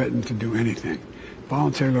to threaten to do anything.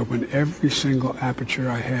 Voluntarily open every single aperture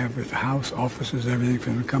I have with the house, offices, everything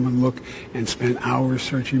for them to come and look and spend hours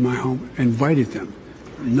searching my home. Invited them.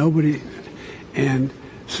 Nobody. And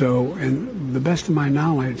so, in the best of my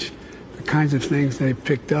knowledge, the kinds of things they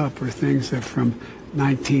picked up are things that from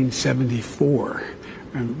 1974,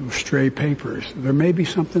 and stray papers. There may be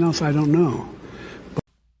something else I don't know.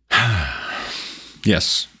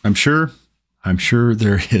 Yes, I'm sure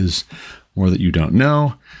there is more that you don't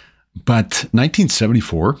know. But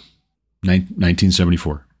 1974,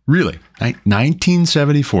 really,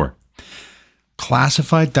 1974,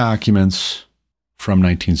 classified documents from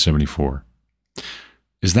 1974.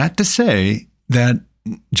 Is that to say that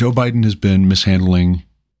Joe Biden has been mishandling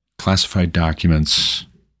classified documents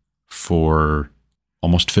for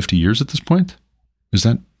almost 50 years at this point? Is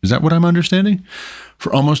that what I'm understanding?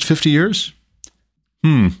 For almost 50 years?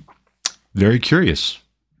 Very curious.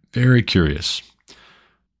 Very curious.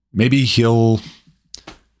 Maybe he'll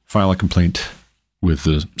file a complaint with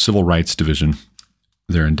the Civil Rights Division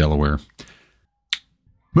there in Delaware.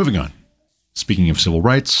 Moving on. Speaking of civil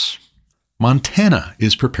rights, Montana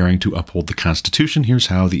is preparing to uphold the Constitution. Here's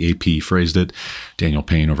how the AP phrased it. Daniel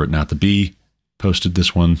Payne over at Not the Bee posted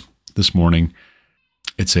this one this morning.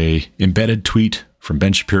 It's a embedded tweet from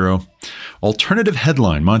Ben Shapiro. Alternative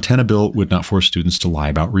headline, Montana bill would not force students to lie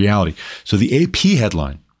about reality. So the AP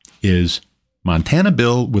headline is Montana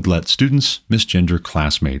bill would let students misgender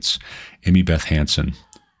classmates. Amy Beth Hansen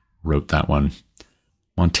wrote that one.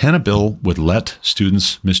 Montana bill would let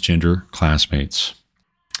students misgender classmates.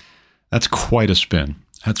 That's quite a spin.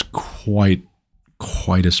 That's quite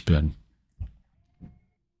a spin.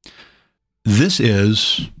 This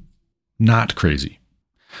is not crazy.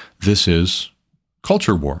 This is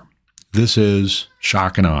culture war. This is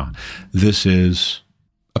shock and awe. This is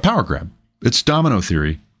a power grab. It's domino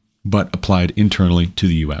theory, but applied internally to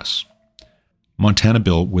the U.S. Montana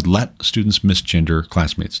bill would let students misgender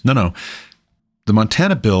classmates. No. The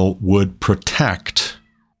Montana bill would protect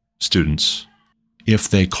students if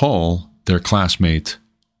they call their classmate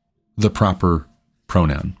the proper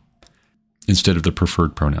pronoun instead of the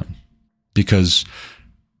preferred pronoun. Because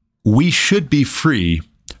we should be free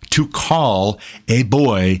to call a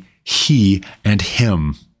boy he and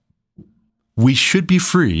him. We should be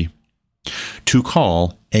free to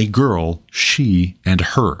call a girl she and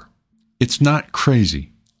her. It's not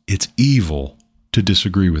crazy. It's evil to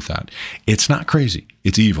disagree with that. It's not crazy.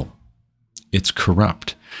 It's evil. It's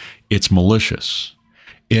corrupt. It's malicious.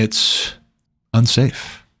 It's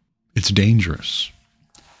unsafe. It's dangerous.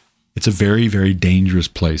 It's a very, very dangerous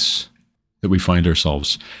place that we find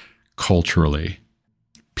ourselves culturally.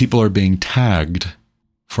 People are being tagged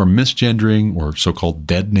for misgendering or so-called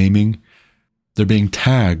dead naming. They're being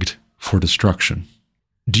tagged for destruction.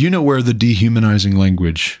 Do you know where the dehumanizing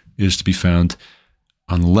language is to be found?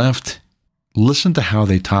 On the left, listen to how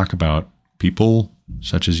they talk about people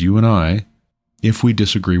such as you and I if we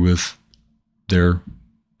disagree with their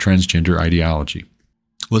transgender ideology.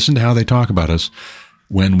 Listen to how they talk about us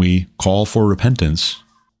when we call for repentance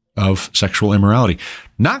of sexual immorality.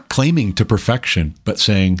 Not claiming to perfection, but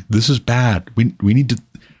saying, this is bad. We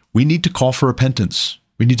need to call for repentance.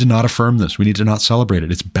 We need to not affirm this. We need to not celebrate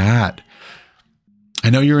it. It's bad. I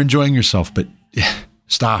know you're enjoying yourself, but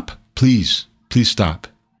stop. Please stop.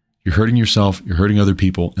 You're hurting yourself. You're hurting other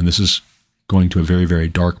people. And this is going to a very, very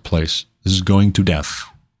dark place. This is going to death.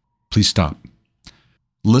 Please stop.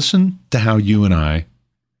 Listen to how you and I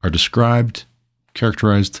are described,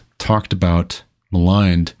 characterized, talked about,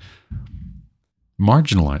 maligned,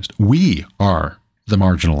 marginalized. We are the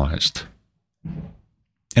marginalized.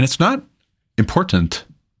 And it's not important,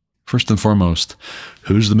 first and foremost,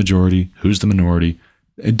 who's the majority, who's the minority.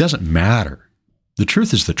 It doesn't matter. The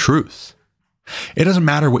truth is the truth. It doesn't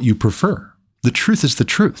matter what you prefer. The truth is the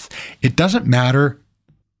truth. It doesn't matter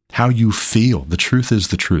how you feel. The truth is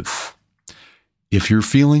the truth. If your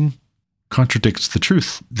feeling contradicts the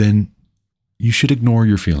truth, then you should ignore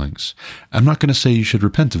your feelings. I'm not going to say you should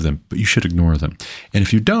repent of them, but you should ignore them. And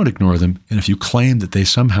if you don't ignore them, and if you claim that they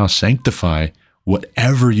somehow sanctify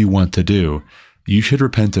whatever you want to do, you should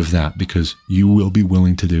repent of that, because you will be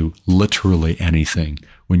willing to do literally anything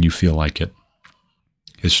when you feel like it.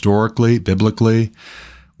 Historically, biblically,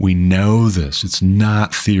 we know this. It's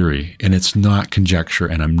not theory, and it's not conjecture,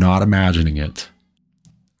 and I'm not imagining it.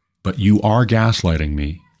 But you are gaslighting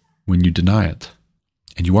me when you deny it.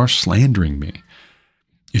 And you are slandering me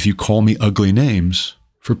if you call me ugly names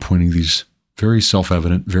for pointing these very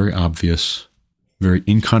self-evident, very obvious, very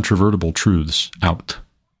incontrovertible truths out.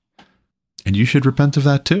 And you should repent of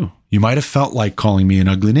that too. You might have felt like calling me an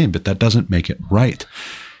ugly name, but that doesn't make it right.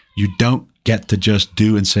 You don't get to just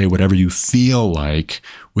do and say whatever you feel like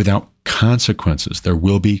without consequences. There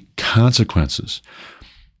will be consequences.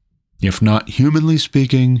 If not humanly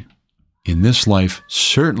speaking, in this life,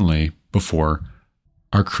 certainly before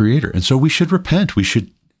our Creator. And so we should repent. We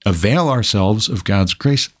should avail ourselves of God's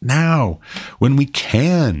grace now when we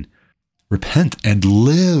can. Repent and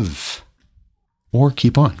live, or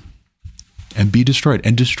keep on and be destroyed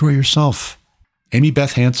and destroy yourself. Amy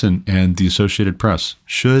Beth Hansen and the Associated Press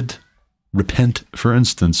should repent, for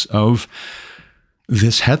instance, of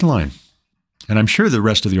this headline. And I'm sure the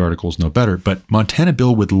rest of the articles know better, but Montana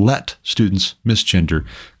bill would let students misgender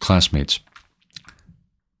classmates.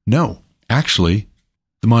 No, actually,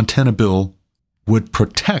 the Montana bill would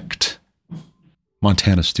protect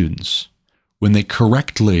Montana students when they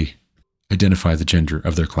correctly identify the gender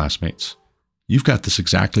of their classmates. You've got this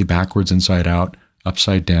exactly backwards, inside out,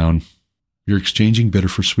 upside down. You're exchanging bitter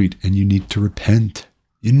for sweet, and you need to repent.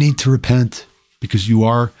 You need to repent because you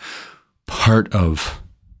are part of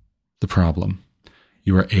the problem.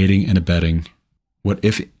 You are aiding and abetting what,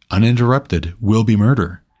 if uninterrupted, will be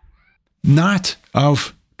murder. Not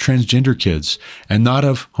of transgender kids, and not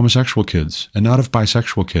of homosexual kids, and not of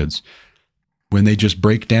bisexual kids, when they just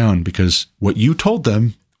break down because what you told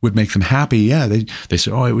them would make them happy. Yeah, they say,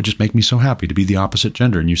 oh, it would just make me so happy to be the opposite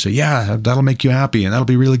gender. And you say, yeah, that'll make you happy, and that'll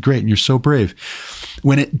be really great, and you're so brave.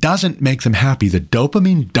 When it doesn't make them happy, the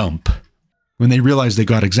dopamine dump, when they realize they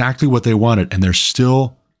got exactly what they wanted and they're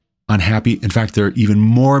still unhappy. In fact, they're even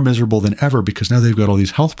more miserable than ever because now they've got all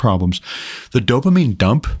these health problems. The dopamine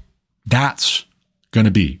dump, that's going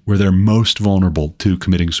to be where they're most vulnerable to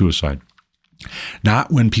committing suicide.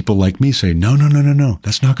 Not when people like me say, no,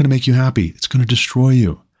 that's not going to make you happy. It's going to destroy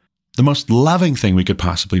you. The most loving thing we could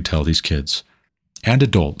possibly tell these kids and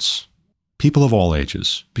adults, people of all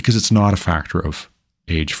ages, because it's not a factor of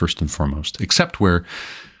age first and foremost, except where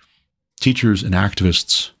teachers and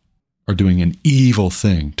activists are doing an evil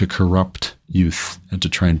thing to corrupt youth and to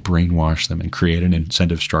try and brainwash them and create an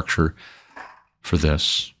incentive structure for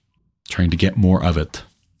this, trying to get more of it.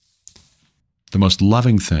 The most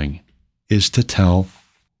loving thing is to tell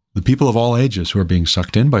the people of all ages who are being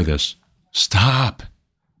sucked in by this, stop,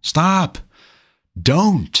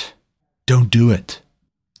 don't do it.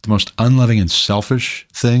 The most unloving and selfish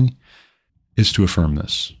thing is to affirm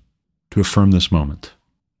this moment,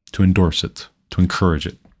 to endorse it, to encourage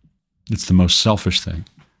it. It's the most selfish thing.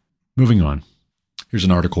 Moving on. Here's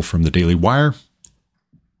an article from the Daily Wire.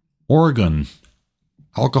 Oregon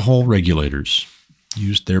alcohol regulators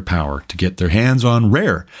used their power to get their hands on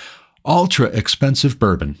rare, ultra-expensive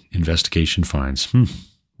bourbon. Investigation finds.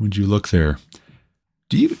 Would you look there?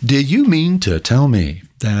 Do you mean to tell me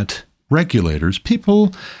that regulators,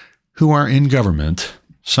 people who are in government,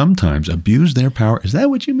 sometimes abuse their power? Is that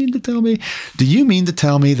what you mean to tell me? Do you mean to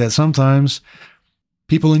tell me that sometimes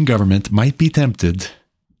people in government might be tempted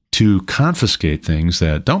to confiscate things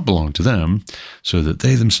that don't belong to them so that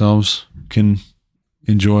they themselves can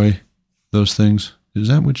enjoy those things? Is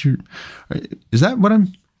that what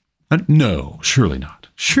I'm? No, surely not.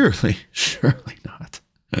 Surely not.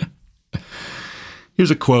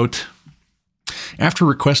 Here's a quote. After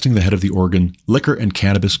requesting the head of the Oregon Liquor and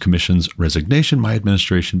Cannabis Commission's resignation, my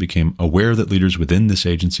administration became aware that leaders within this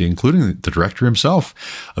agency, including the director himself,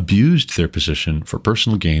 abused their position for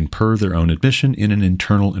personal gain per their own admission in an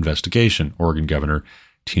internal investigation, Oregon Governor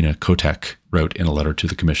Tina Kotek wrote in a letter to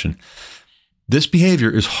the commission. This behavior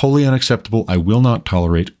is wholly unacceptable. I will not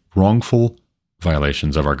tolerate wrongful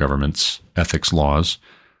violations of our government's ethics laws.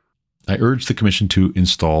 I urge the commission to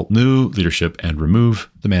install new leadership and remove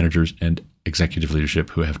the managers and executive leadership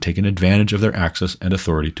who have taken advantage of their access and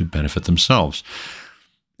authority to benefit themselves.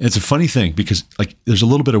 It's a funny thing because there's a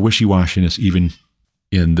little bit of wishy-washiness even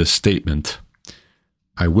in this statement.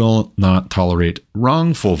 I will not tolerate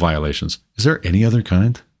wrongful violations. Is there any other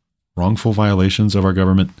kind? Wrongful violations of our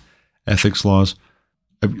government ethics laws?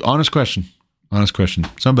 Honest question.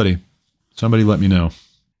 Somebody let me know.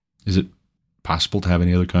 Is it possible to have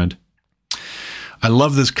any other kind? I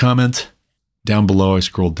love this comment down below. I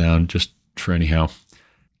scrolled down just for anyhow.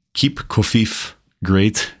 Keep Kofif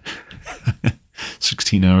great.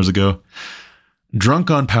 16 hours ago.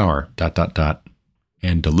 Drunk on power, ...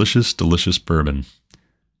 And delicious, delicious bourbon.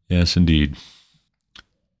 Yes, indeed.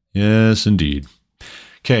 Yes, indeed.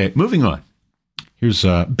 Okay, moving on. Here's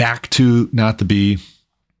back to Not the Bee.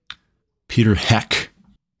 Peter Heck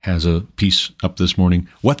has a piece up this morning.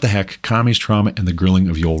 What the heck? Commies, trauma, and the grilling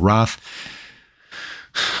of Yoel Roth.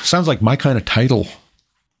 Sounds like my kind of title,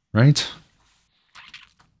 right?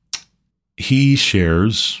 He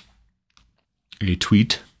shares a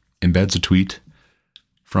tweet, embeds a tweet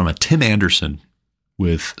from a Tim Anderson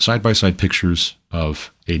with side-by-side pictures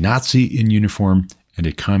of a Nazi in uniform and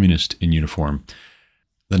a communist in uniform.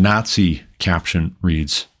 The Nazi caption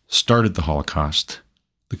reads, "Started the Holocaust."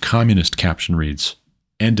 The communist caption reads,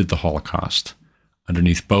 "Ended the Holocaust."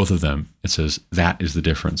 Underneath both of them, it says, "That is the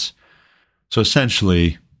difference." So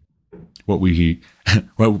essentially, what we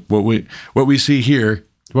see here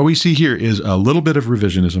is a little bit of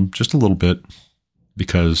revisionism, just a little bit,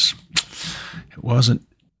 because it wasn't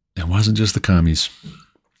just the commies.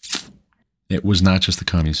 It was not just the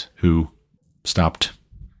commies who stopped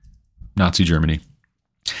Nazi Germany.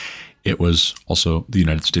 It was also the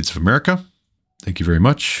United States of America. Thank you very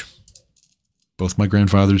much. Both my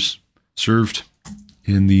grandfathers served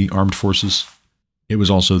in the armed forces. It was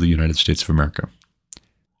also the United States of America.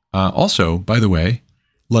 Also, by the way,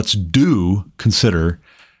 let's consider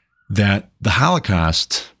that the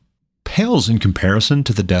Holocaust pales in comparison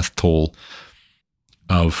to the death toll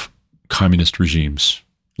of communist regimes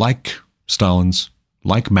like Stalin's,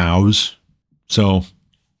 like Mao's. So,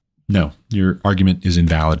 no, your argument is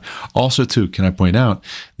invalid. Also, too, can I point out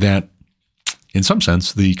that in some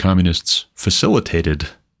sense, the communists facilitated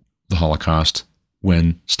the Holocaust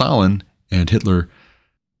when Stalin and Hitler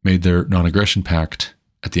made their non-aggression pact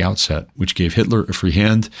at the outset, which gave Hitler a free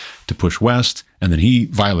hand to push west, and then he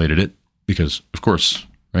violated it because, of course,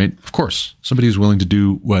 right? Of course, somebody who's willing to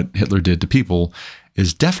do what Hitler did to people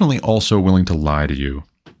is definitely also willing to lie to you.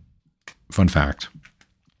 Fun fact.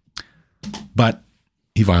 But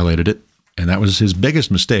he violated it, and that was his biggest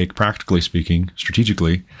mistake, practically speaking,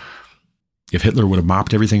 strategically. If Hitler would have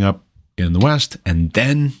mopped everything up in the West and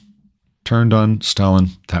then turned on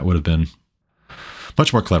Stalin, that would have been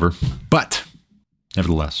much more clever. But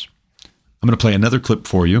nevertheless, I'm going to play another clip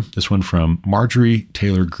for you. This one from Marjorie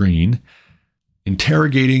Taylor Greene,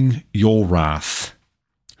 interrogating Yoel Roth,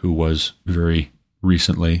 who was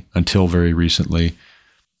until very recently,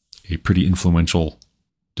 a pretty influential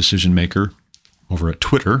decision maker over at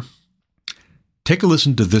Twitter. Take a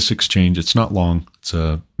listen to this exchange. It's not long. It's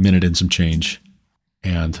a minute and some change,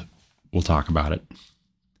 and we'll talk about it.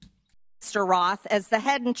 Mr. Roth, as the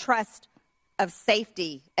head and trust of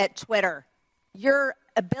safety at Twitter, your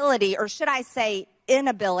ability, or should I say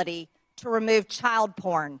inability, to remove child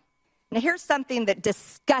porn. Now, here's something that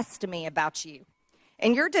disgusts me about you.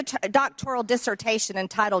 In your doctoral dissertation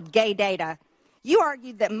entitled Gay Data, you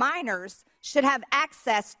argued that minors should have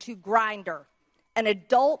access to Grindr, an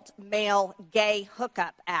adult male gay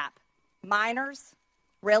hookup app. Minors?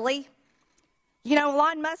 Really? You know,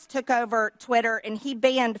 Elon Musk took over Twitter and he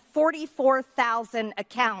banned 44,000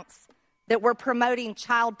 accounts that were promoting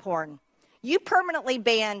child porn. You permanently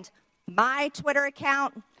banned my Twitter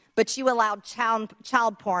account, but you allowed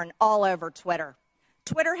child porn all over Twitter.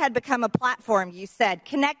 Twitter had become a platform, you said,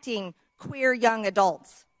 connecting queer young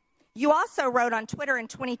adults. You also wrote on Twitter in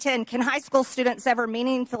 2010, can high school students ever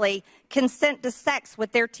meaningfully consent to sex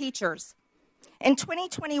with their teachers? In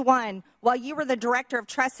 2021, while you were the director of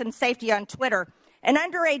trust and safety on Twitter, an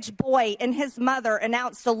underage boy and his mother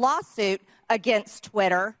announced a lawsuit against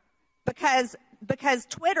Twitter because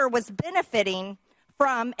Twitter was benefiting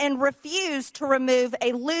from and refused to remove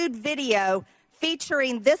a lewd video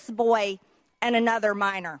featuring this boy and another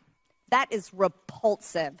minor. That is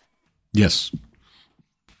repulsive. Yes.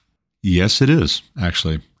 Yes, it is,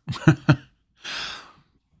 actually.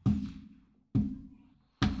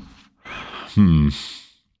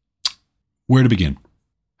 Where to begin?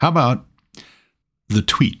 How about the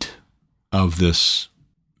tweet of this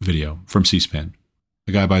video from C-SPAN?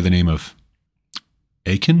 A guy by the name of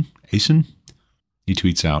Akin? He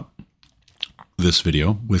tweets out this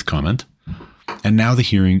video with comment. And now the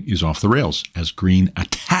hearing is off the rails as Green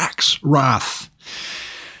attacks Roth.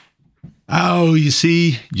 Oh, you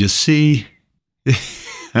see.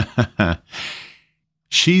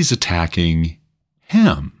 She's attacking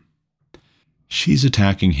him.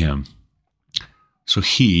 So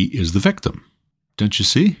he is the victim. Don't you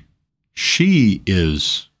see? She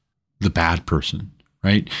is the bad person,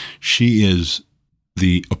 right? She is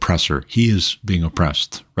the oppressor. He is being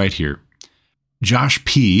oppressed right here. Josh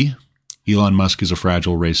P., Elon Musk is a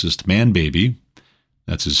fragile racist man baby.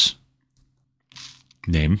 That's his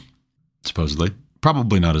name, supposedly.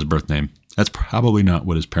 Probably not his birth name. That's probably not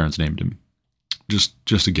what his parents named him.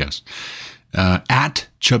 Just a guess. At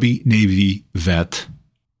Chubby Navy Vet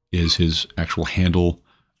is his actual handle,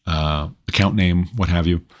 account name, what have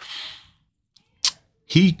you.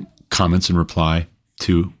 He comments in reply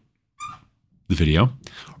to the video.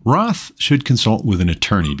 Roth should consult with an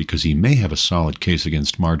attorney because he may have a solid case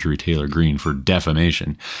against Marjorie Taylor Greene for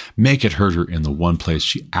defamation. Make it hurt her in the one place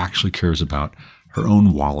she actually cares about, her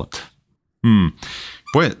own wallet.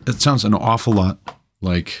 Boy, that sounds an awful lot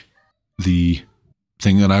like the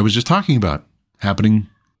thing that I was just talking about happening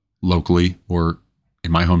locally or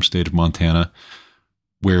in my home state of Montana,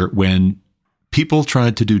 where when people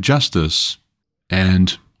tried to do justice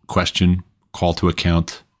and question, call to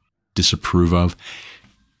account, disapprove of,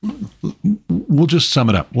 we'll just sum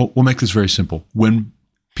it up. We'll make this very simple. When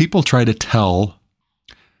people try to tell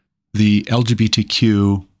the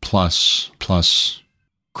LGBTQ plus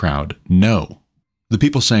crowd no, the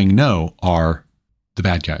people saying no are the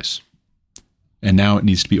bad guys. And now it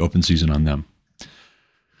needs to be open season on them.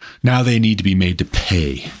 Now they need to be made to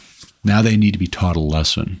pay. Now they need to be taught a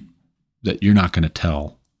lesson that you're not going to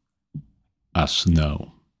tell us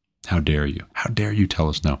no. How dare you? How dare you tell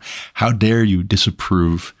us no? How dare you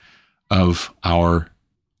disapprove of our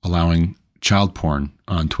allowing child porn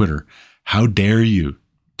on Twitter? How dare you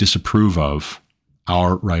disapprove of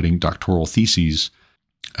our writing doctoral theses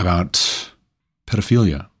about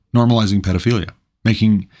pedophilia, normalizing pedophilia,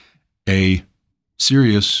 making a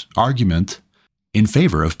serious argument in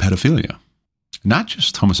favor of pedophilia, not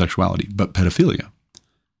just homosexuality, but pedophilia.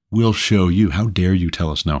 We'll show you. How dare you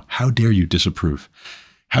tell us no? How dare you disapprove?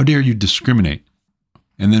 How dare you discriminate?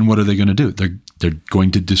 And then what are they going to do? They're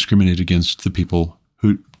going to discriminate against the people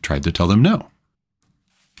who tried to tell them no.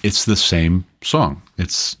 It's the same song.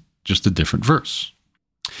 It's just a different verse.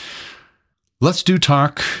 Let's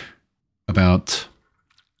talk about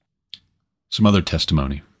some other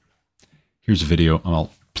testimony. Here's a video.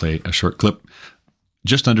 I'll play a short clip,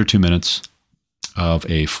 just under 2 minutes, of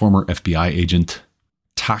a former FBI agent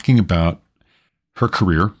talking about her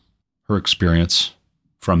career, her experience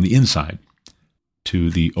from the inside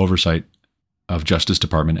to the oversight of Justice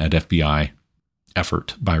Department and FBI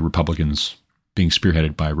effort by Republicans, being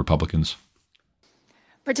spearheaded by Republicans.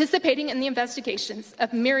 Participating in the investigations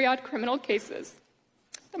of myriad criminal cases,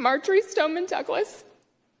 the Marjorie Stoneman Douglas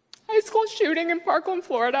high school shooting in Parkland,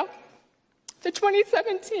 Florida, the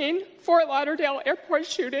 2017 Fort Lauderdale airport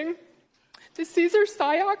shooting, the Cesar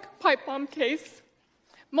Sayoc pipe bomb case,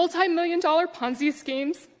 multi-million-dollar Ponzi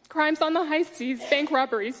schemes, crimes on the high seas, bank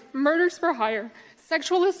robberies, murders for hire,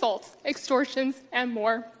 sexual assaults, extortions, and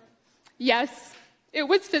more. Yes, it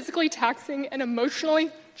was physically taxing and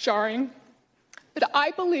emotionally jarring, but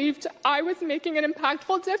I believed I was making an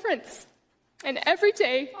impactful difference. And every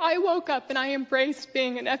day I woke up and I embraced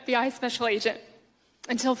being an FBI special agent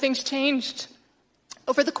until things changed.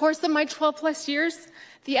 Over the course of my 12 plus years,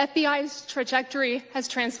 the FBI's trajectory has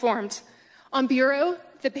transformed. On Bureau,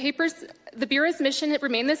 the Bureau's mission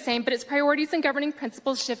remained the same, but its priorities and governing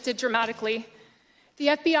principles shifted dramatically. The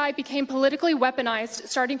FBI became politically weaponized,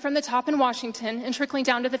 starting from the top in Washington and trickling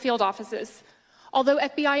down to the field offices. Although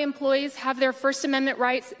FBI employees have their First Amendment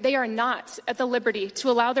rights, they are not at the liberty to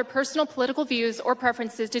allow their personal political views or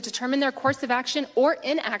preferences to determine their course of action or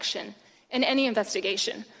inaction in any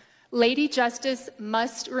investigation. Lady Justice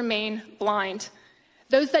must remain blind.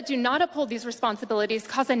 Those that do not uphold these responsibilities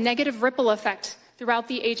cause a negative ripple effect throughout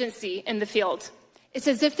the agency in the field. It's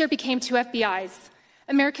as if there became two FBIs.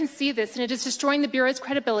 Americans see this, and it is destroying the Bureau's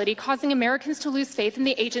credibility, causing Americans to lose faith in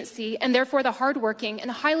the agency and therefore the hardworking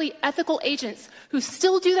and highly ethical agents who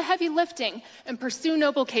still do the heavy lifting and pursue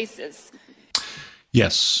noble cases.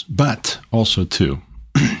 Yes, but also, too,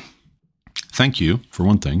 thank you, for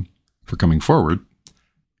one thing, for coming forward.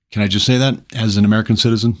 Can I just say that as an American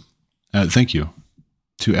citizen? Thank you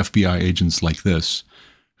to FBI agents like this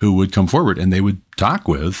who would come forward and they would talk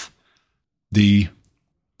with the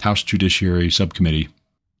House Judiciary Subcommittee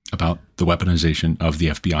about the weaponization of the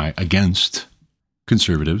FBI against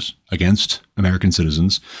conservatives, against American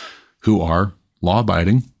citizens who are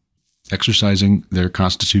law-abiding, exercising their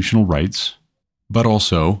constitutional rights, but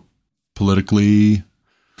also politically,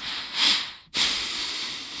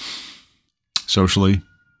 socially,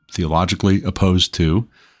 theologically opposed to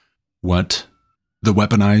what the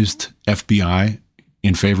weaponized FBI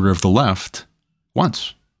in favor of the left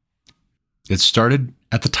wants. It started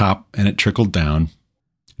at the top and it trickled down,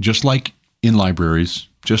 just like in libraries,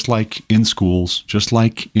 just like in schools, just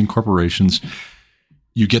like in corporations.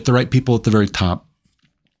 You get the right people at the very top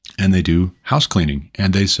and they do house cleaning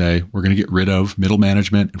and they say, we're going to get rid of middle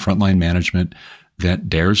management and frontline management that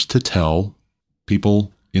dares to tell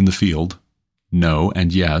people in the field no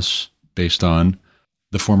and yes based on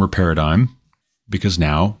the former paradigm, because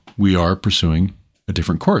now we are pursuing a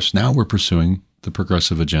different course. Now we're pursuing the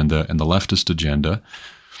progressive agenda and the leftist agenda.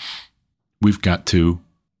 We've got to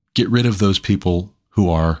get rid of those people who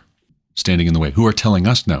are standing in the way, who are telling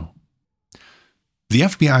us no. The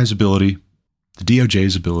FBI's ability, the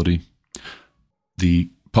DOJ's ability, the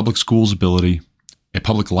public schools' ability, a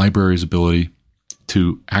public library's ability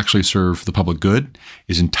to actually serve the public good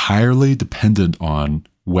is entirely dependent on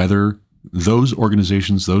whether those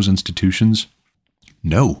organizations, those institutions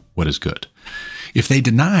know what is good. If they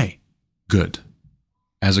deny good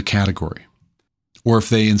as a category, or if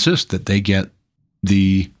they insist that they get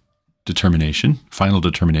the determination, final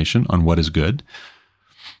determination on what is good,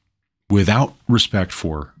 without respect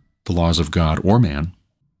for the laws of God or man,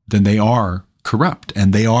 then they are corrupt,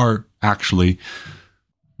 and they are actually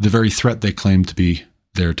the very threat they claim to be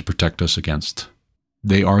there to protect us against.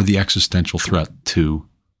 They are the existential threat to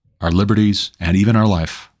our liberties and even our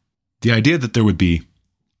life. The idea that there would be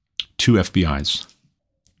two FBIs,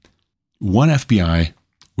 one FBI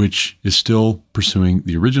which is still pursuing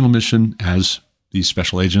the original mission as these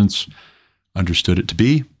special agents understood it to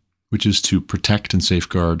be, which is to protect and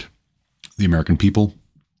safeguard the American people,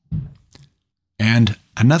 and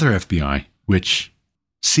another FBI which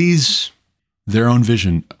sees their own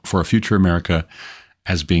vision for a future America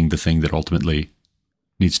as being the thing that ultimately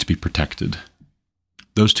needs to be protected.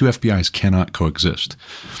 Those two FBIs cannot coexist.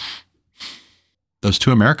 Those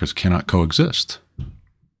two Americas cannot coexist.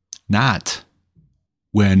 Not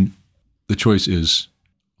when the choice is,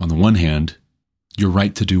 on the one hand, your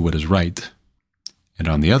right to do what is right, and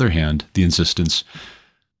on the other hand, the insistence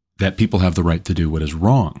that people have the right to do what is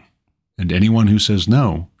wrong, and anyone who says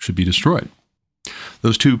no should be destroyed.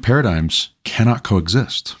 Those two paradigms cannot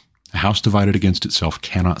coexist. A house divided against itself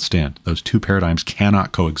cannot stand. Those two paradigms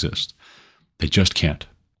cannot coexist. They just can't.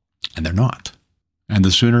 And they're not. And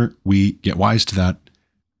the sooner we get wise to that,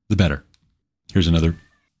 the better. Here's another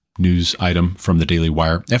news item from the Daily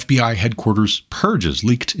Wire. FBI headquarters purges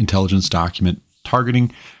leaked intelligence document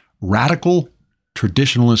targeting radical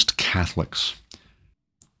traditionalist Catholics.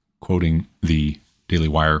 Quoting the Daily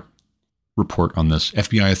Wire report on this,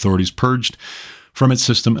 FBI authorities purged from its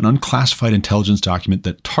system an unclassified intelligence document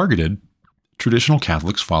that targeted traditional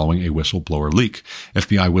Catholics following a whistleblower leak.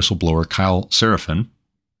 FBI whistleblower Kyle Seraphin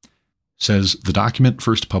says the document,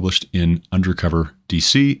 first published in Undercover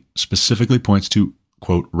DC, specifically points to,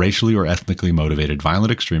 quote, racially or ethnically motivated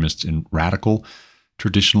violent extremists in radical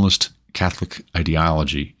traditionalist Catholic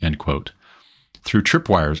ideology, end quote, through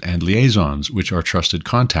tripwires and liaisons, which are trusted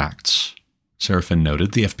contacts. Seraphin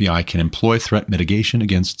noted the FBI can employ threat mitigation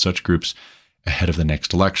against such groups ahead of the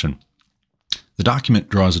next election. The document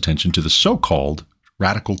draws attention to the so-called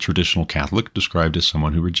radical traditional Catholic, described as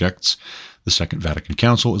someone who rejects the Second Vatican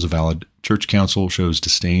Council as a valid church council, shows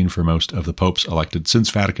disdain for most of the popes elected since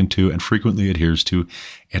Vatican II, and frequently adheres to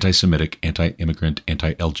anti-Semitic, anti-immigrant,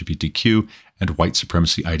 anti-LGBTQ, and white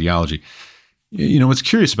supremacy ideology. You know, what's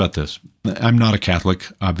curious about this? I'm not a Catholic,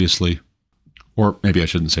 obviously, or maybe I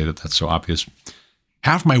shouldn't say that that's so obvious.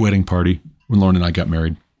 Half my wedding party, when Lauren and I got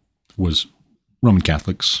married, was Roman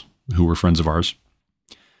Catholics who were friends of ours.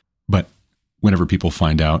 But whenever people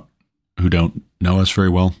find out who don't know us very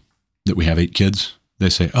well that we have 8 kids, they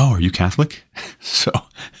say, "Oh, are you Catholic?" So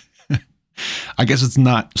I guess it's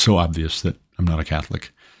not so obvious that I'm not a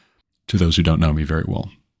Catholic to those who don't know me very well.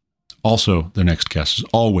 Also, their next guess is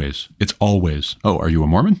always, "Oh, are you a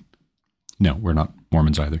Mormon?" No, we're not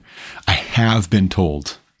Mormons either. I have been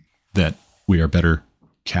told that we are better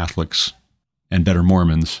Catholics and better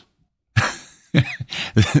Mormons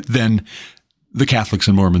than the Catholics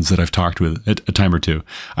and Mormons that I've talked with a time or two.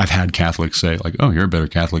 I've had Catholics say, like, "Oh, you're a better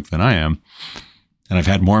Catholic than I am." And I've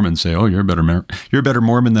had Mormons say, "Oh, you're a better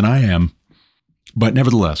Mormon than I am." But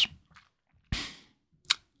nevertheless,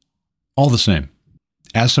 all the same,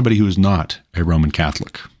 as somebody who is not a Roman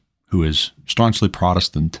Catholic, who is staunchly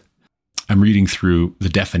Protestant, I'm reading through the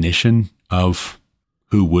definition of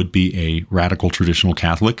who would be a radical traditional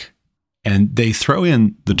Catholic, and they throw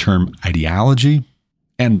in the term ideology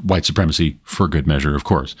and white supremacy for good measure, of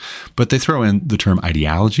course, but they throw in the term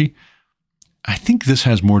ideology. I think this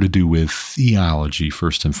has more to do with theology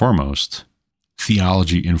first and foremost,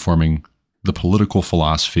 theology informing the political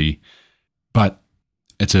philosophy, but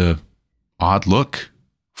it's a odd look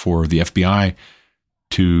for the FBI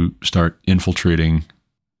to start infiltrating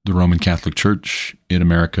the Roman Catholic Church in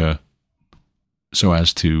America so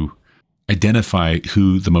as to identify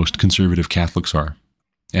who the most conservative Catholics are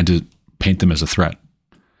and to paint them as a threat.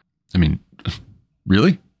 I mean,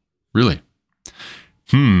 really? Really?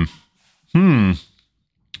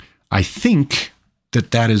 I think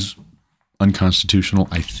that is unconstitutional.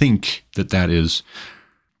 I think that is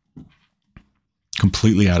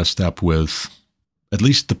completely out of step with at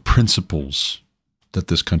least the principles that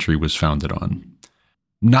this country was founded on.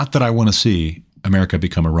 Not that I want to see America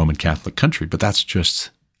become a Roman Catholic country, but that's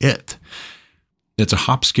just it. It's a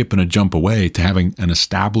hop, skip, and a jump away to having an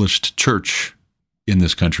established church in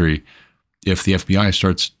this country if the FBI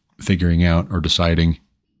starts figuring out or deciding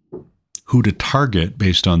who to target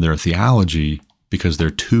based on their theology because they're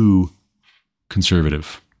too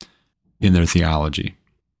conservative in their theology,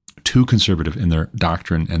 too conservative in their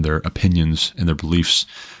doctrine and their opinions and their beliefs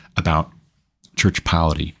about church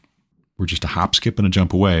polity. We're just a hop, skip, and a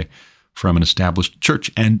jump away from an established church.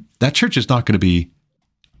 And that church is not going to be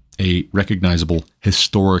a recognizable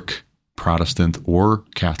historic Protestant or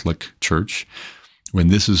Catholic church. When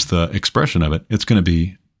this is the expression of it, it's going to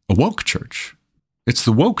be a woke church. It's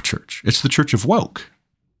the woke church. It's the church of woke.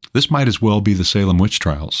 This might as well be the Salem witch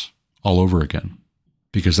trials all over again,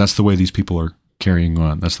 because that's the way these people are carrying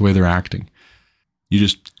on. That's the way they're acting. You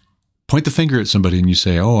just point the finger at somebody and you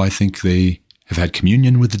say, "Oh, I think they have had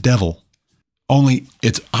communion with the devil." Only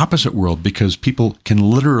it's opposite world, because people can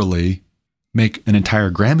literally make an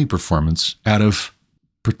entire Grammy performance out of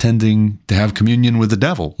pretending to have communion with the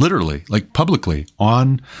devil, literally, like publicly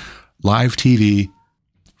on live TV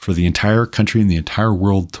for the entire country and the entire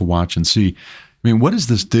world to watch and see. I mean, what does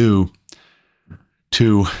this do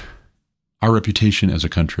to our reputation as a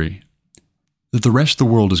country? That the rest of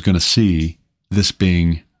the world is going to see this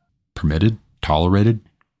being permitted, tolerated,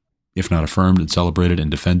 if not affirmed and celebrated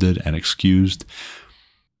and defended and excused.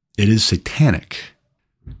 It is satanic.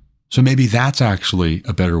 So maybe that's actually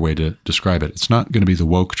a better way to describe it. It's not going to be the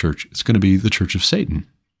woke church. It's going to be the church of Satan,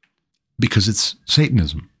 because it's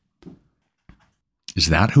Satanism. Is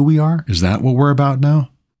that who we are? Is that what we're about now?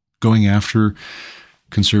 Going after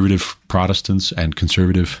conservative Protestants and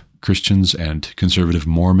conservative Christians and conservative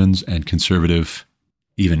Mormons and conservative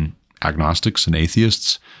even agnostics and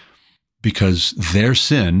atheists, because their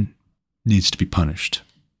sin needs to be punished.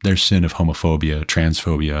 Their sin of homophobia,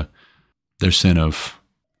 transphobia, their sin of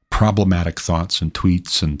problematic thoughts and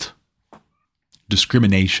tweets and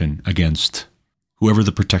discrimination against whoever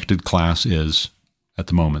the protected class is at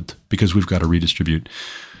the moment, because we've got to redistribute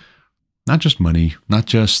not just money, not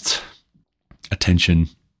just attention,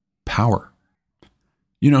 power.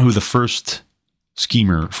 You know who the first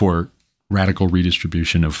schemer for radical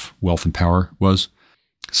redistribution of wealth and power was?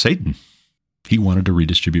 Satan. He wanted to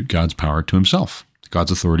redistribute God's power to himself,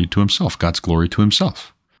 God's authority to himself, God's glory to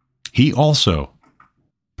himself. He also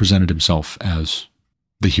presented himself as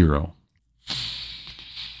the hero.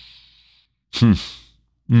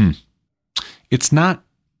 It's not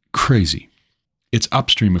crazy It's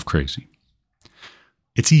upstream of crazy.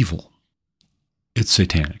 It's evil. It's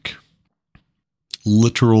satanic.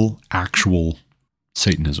 Literal, actual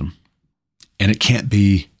Satanism. And it can't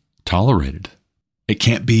be tolerated. It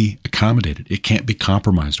can't be accommodated. It can't be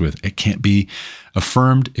compromised with. It can't be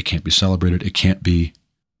affirmed. It can't be celebrated. It can't be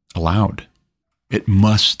allowed. It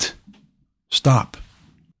must stop.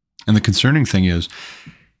 And the concerning thing is,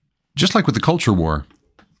 just like with the culture war,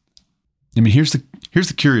 I mean, here's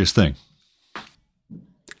the curious thing.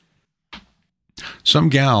 Some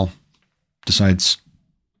gal decides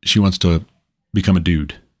she wants to become a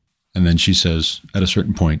dude. And then she says, at a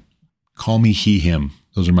certain point, call me he, him.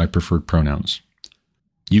 Those are my preferred pronouns.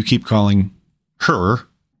 You keep calling her,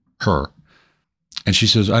 her. And she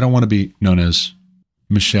says, I don't want to be known as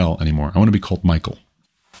Michelle anymore. I want to be called Michael.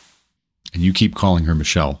 And you keep calling her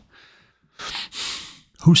Michelle.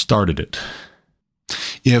 Who started it?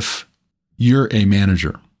 If you're a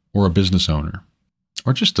manager or a business owner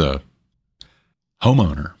or just a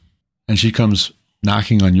homeowner and she comes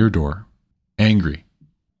knocking on your door, angry,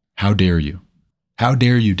 how dare you? How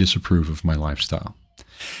dare you disapprove of my lifestyle?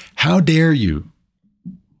 How dare you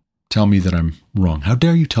tell me that I'm wrong? How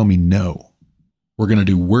dare you tell me no? We're going to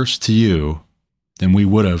do worse to you than we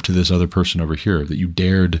would have to this other person over here that you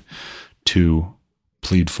dared to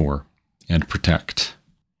plead for and protect.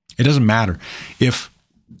 It doesn't matter if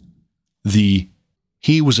the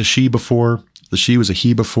he was a she before, the she was a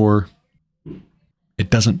he before.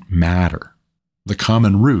 It doesn't matter. The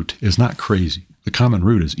common root is not crazy. The common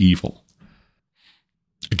root is evil.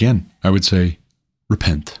 Again, I would say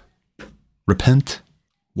repent. Repent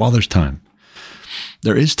while there's time.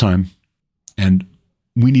 There is time, and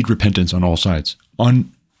we need repentance on all sides.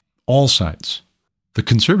 On all sides. The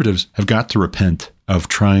conservatives have got to repent of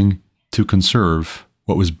trying to conserve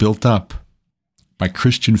what was built up by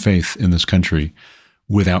Christian faith in this country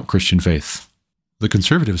without Christian faith. The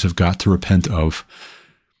conservatives have got to repent of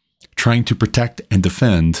trying to protect and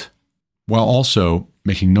defend while also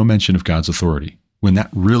making no mention of God's authority, when that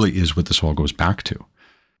really is what this all goes back to.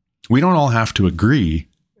 We don't all have to agree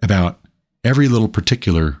about every little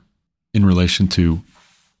particular in relation to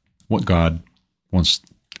what God wants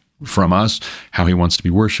from us, how he wants to be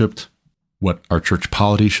worshiped, what our church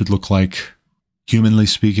polity should look like, humanly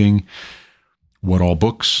speaking, what all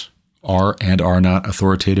books are and are not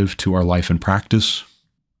authoritative to our life and practice.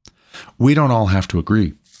 We don't all have to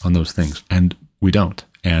agree on those things, and we don't,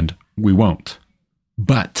 and we won't.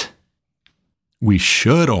 But we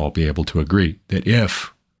should all be able to agree that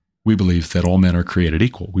if we believe that all men are created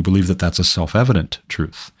equal, we believe that that's a self-evident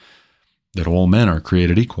truth, that all men are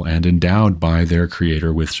created equal and endowed by their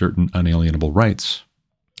Creator with certain unalienable rights,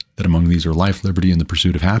 that among these are life, liberty, and the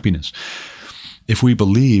pursuit of happiness. If we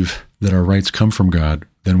believe that our rights come from God,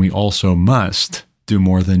 then we also must do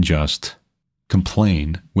more than just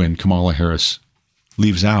complain when Kamala Harris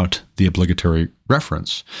leaves out the obligatory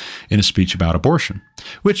reference in a speech about abortion,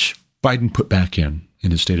 which Biden put back in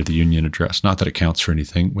his State of the Union address. Not that it counts for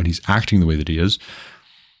anything when he's acting the way that he is.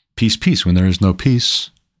 Peace, peace. When there is no peace,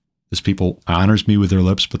 this people honors me with their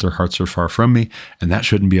lips, but their hearts are far from me, and that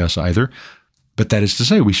shouldn't be us either. But that is to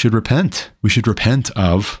say, we should repent. We should repent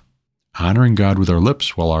of honoring God with our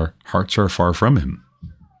lips while our hearts are far from him.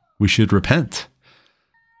 We should repent.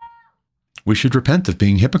 We should repent of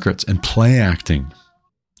being hypocrites and play acting.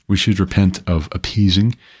 We should repent of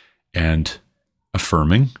appeasing and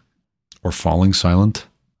affirming or falling silent.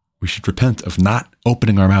 We should repent of not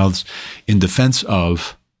opening our mouths in defense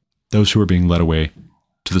of those who are being led away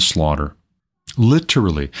to the slaughter.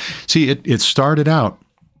 Literally. See, it started out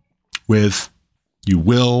with, you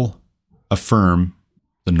will affirm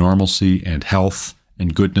the normalcy and health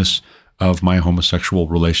and goodness of my homosexual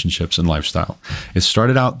relationships and lifestyle. It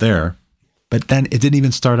started out there, but then it didn't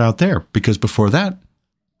even start out there, because before that,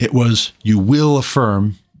 it was, you will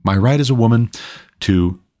affirm my right as a woman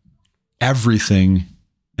to everything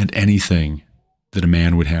and anything that a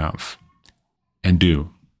man would have and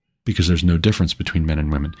do, because there's no difference between men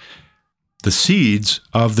and women. The seeds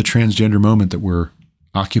of the transgender moment that we're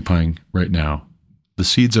occupying right now, the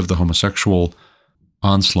seeds of the homosexual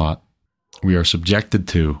onslaught we are subjected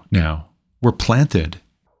to now, were planted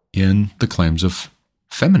in the claims of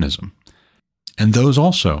feminism. And those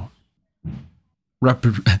also,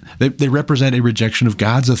 they represent a rejection of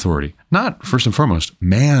God's authority. Not, first and foremost,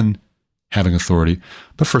 man having authority,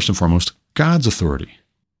 but first and foremost, God's authority.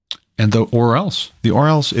 And the or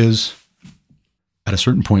else is, at a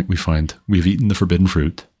certain point we find we've eaten the forbidden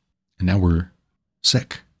fruit, and now we're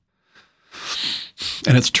sick.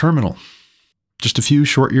 And it's terminal. Just a few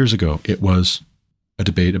short years ago, it was a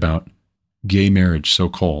debate about gay marriage,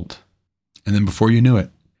 so-called. And then before you knew it,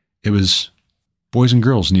 it was Boys and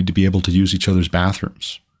girls need to be able to use each other's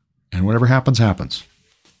bathrooms. And whatever happens, happens.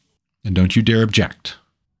 And don't you dare object.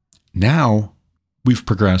 Now we've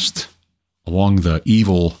progressed along the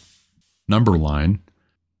evil number line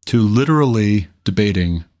to literally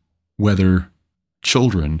debating whether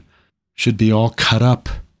children should be all cut up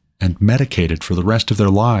and medicated for the rest of their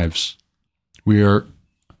lives. We are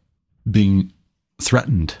being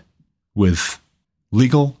threatened with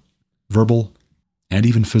legal, verbal, and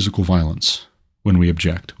even physical violence when we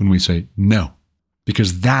object, when we say no,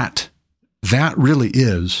 because that really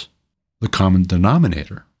is the common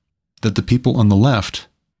denominator, that the people on the left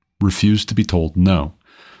refuse to be told no.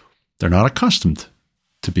 They're not accustomed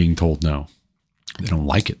to being told no. They don't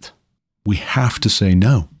like it. We have to say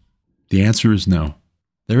no. The answer is no.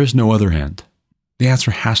 There is no other hand. The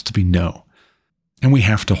answer has to be no. And we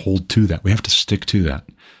have to hold to that. We have to stick to that.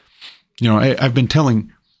 You know, I've been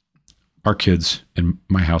telling our kids in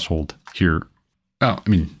my household here,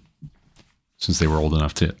 since they were old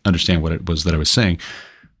enough to understand what it was that I was saying.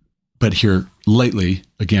 But here lately,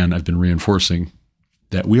 again, I've been reinforcing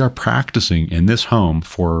that we are practicing in this home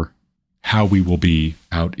for how we will be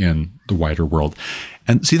out in the wider world.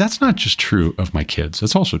 And see, that's not just true of my kids.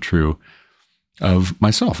 That's also true of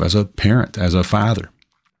myself as a parent, as a father.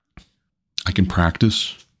 I can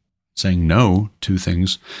practice saying no to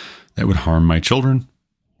things that would harm my children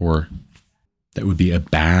or that would be a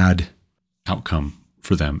bad outcome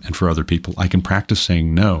for them and for other people. I can practice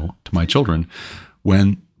saying no to my children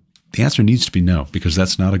when the answer needs to be no, because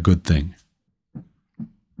that's not a good thing.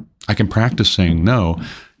 I can practice saying no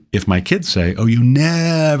if my kids say, "Oh, you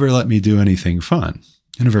never let me do anything fun,"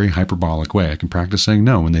 in a very hyperbolic way. I can practice saying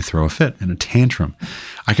no when they throw a fit and a tantrum.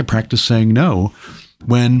 I can practice saying no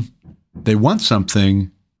when they want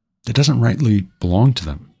something that doesn't rightly belong to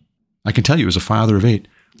them. I can tell you as a father of 8,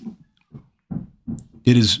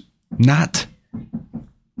 it is not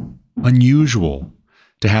unusual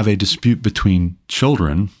to have a dispute between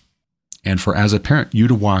children and for, as a parent, you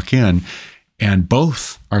to walk in and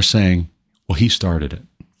both are saying, "Well, he started it."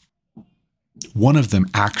 One of them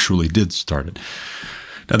actually did start it.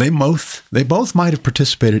 Now, they both might have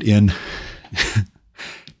participated in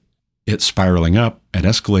it spiraling up and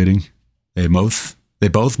escalating. They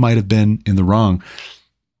both might have been in the wrong,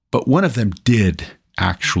 but one of them did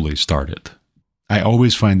actually start it. I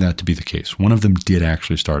always find that to be the case. One of them did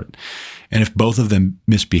actually start it. And if both of them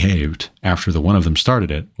misbehaved after the one of them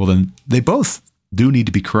started it, well, then they both do need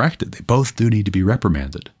to be corrected. They both do need to be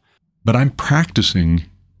reprimanded. But I'm practicing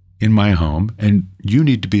in my home, and you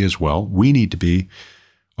need to be as well. We need to be,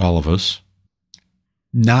 all of us,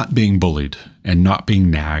 not being bullied and not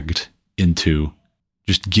being nagged into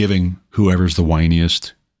just giving whoever's the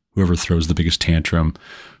whiniest, whoever throws the biggest tantrum,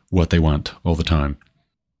 what they want all the time.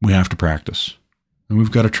 We have to practice. And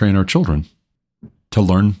we've got to train our children to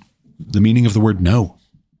learn the meaning of the word no,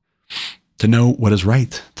 to know what is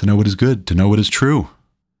right, to know what is good, to know what is true.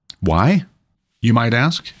 Why? You might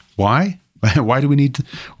ask. Why? Why do we need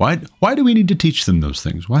to teach them those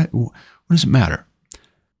things? Why? What does it matter?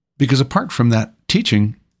 Because apart from that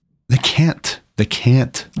teaching, they can't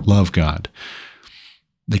love God.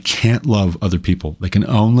 They can't love other people. They can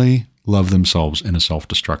only love themselves in a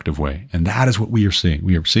self-destructive way. And that is what we are seeing.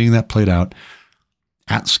 We are seeing that played out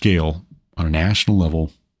at scale on a national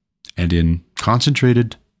level and in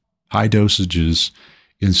concentrated high dosages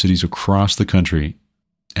in cities across the country.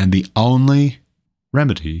 And the only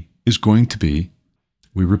remedy is going to be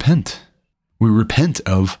we repent. We repent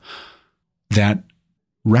of that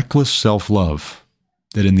reckless self-love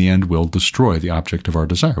that in the end will destroy the object of our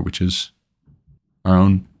desire, which is our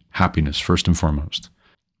own happiness, first and foremost.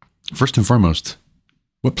 First and foremost,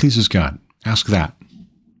 what pleases God? Ask that.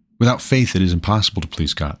 Without faith, it is impossible to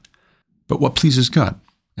please God. But what pleases God?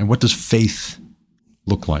 And what does faith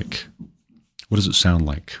look like? What does it sound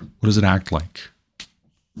like? What does it act like?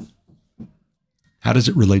 How does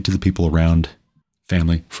it relate to the people around?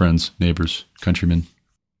 Family, friends, neighbors, countrymen?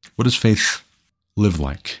 What does faith live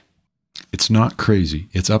like? It's not crazy.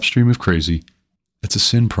 It's upstream of crazy. It's a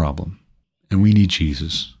sin problem. And we need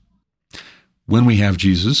Jesus. When we have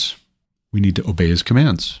Jesus, we need to obey his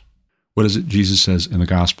commands. What is it Jesus says in the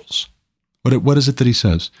Gospels? What is it that he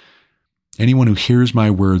says? Anyone who hears my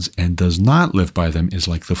words and does not live by them is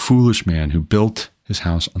like the foolish man who built his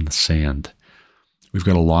house on the sand. We've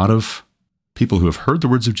got a lot of people who have heard the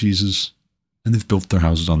words of Jesus and they've built their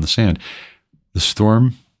houses on the sand. The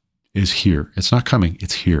storm is here. It's not coming.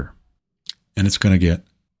 It's here. And it's going to get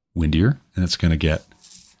windier and it's going to get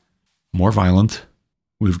more violent.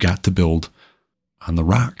 We've got to build on the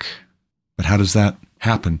rock. But how does that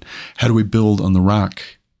happen? How do we build on the rock?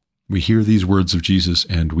 We hear these words of Jesus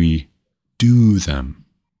and we do them.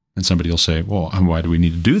 And somebody will say, well, why do we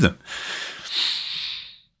need to do them?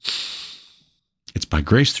 It's by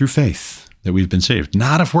grace through faith that we've been saved,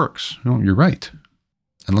 not of works. No, you're right.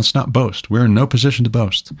 And let's not boast. We're in no position to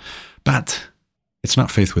boast. But it's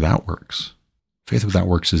not faith without works. Faith without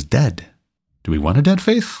works is dead. Do we want a dead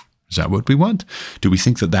faith? Is that what we want? Do we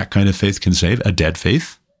think that that kind of faith can save? A dead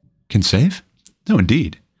faith can save? No,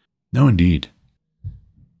 indeed. No, indeed.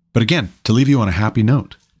 But again, to leave you on a happy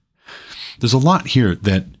note, there's a lot here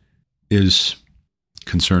that is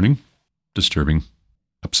concerning, disturbing,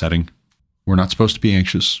 upsetting. We're not supposed to be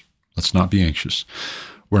anxious. Let's not be anxious.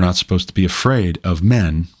 We're not supposed to be afraid of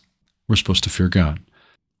men. We're supposed to fear God.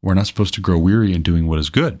 We're not supposed to grow weary in doing what is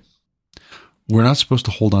good. We're not supposed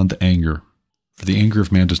to hold on to anger, for the anger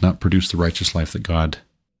of man does not produce the righteous life that God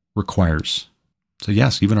requires. So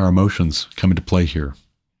yes, even our emotions come into play here.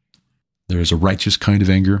 There is a righteous kind of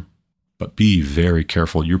anger, but be very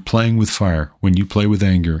careful. You're playing with fire. When you play with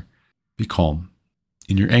anger, be calm.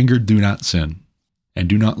 In your anger, do not sin, and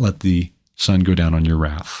do not let the sun go down on your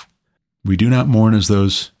wrath. We do not mourn as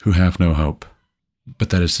those who have no hope.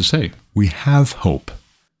 But that is to say, we have hope.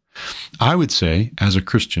 I would say, as a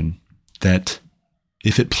Christian, that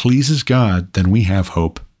if it pleases God, then we have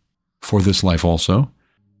hope for this life also.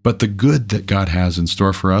 But the good that God has in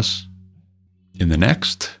store for us in the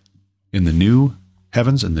next, in the new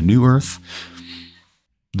heavens and the new earth,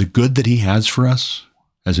 the good that he has for us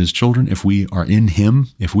as his children, if we are in him,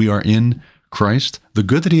 if we are in Christ, the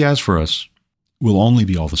good that he has for us will only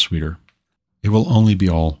be all the sweeter. It will only be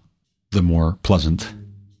all the more pleasant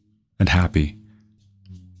and happy.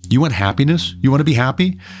 You want happiness? You want to be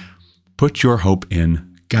happy? Put your hope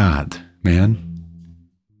in God, man.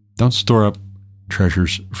 Don't store up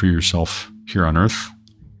treasures for yourself here on earth.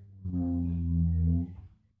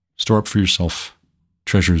 Store up for yourself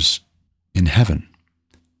treasures in heaven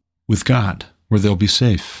with God, where they'll be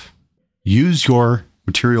safe. Use your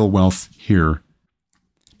material wealth here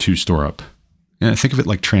to store up. And think of it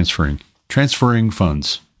like transferring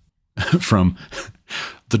funds from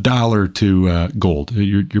the dollar to gold.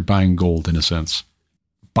 You're buying gold in a sense.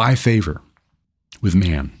 Buy favor with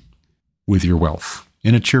man, with your wealth,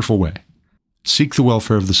 in a cheerful way. Seek the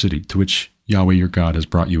welfare of the city to which Yahweh your God has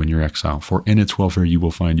brought you in your exile, for in its welfare you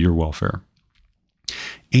will find your welfare.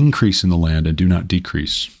 Increase in the land and do not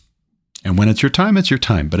decrease. And when it's your time, it's your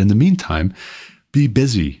time. But in the meantime, be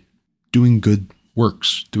busy doing good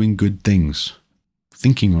works, doing good things,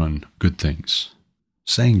 thinking on good things,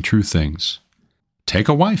 saying true things. Take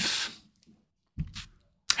a wife.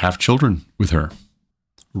 Have children with her.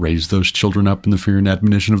 Raise those children up in the fear and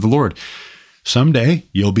admonition of the Lord. Someday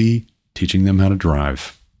you'll be teaching them how to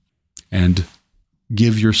drive. And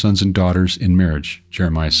give your sons and daughters in marriage,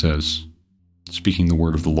 Jeremiah says, speaking the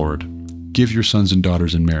word of the Lord. Give your sons and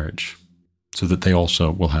daughters in marriage, so that they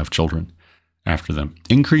also will have children after them.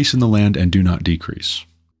 Increase in the land and do not decrease.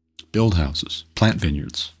 Build houses, plant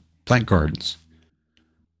vineyards, plant gardens.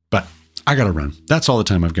 But I got to run. That's all the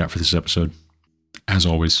time I've got for this episode. As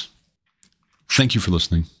always, thank you for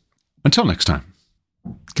listening. Until next time,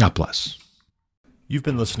 God bless. You've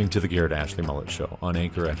been listening to The Garrett Ashley Mullet Show on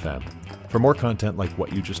Anchor FM. For more content like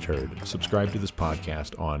what you just heard, subscribe to this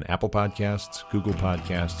podcast on Apple Podcasts, Google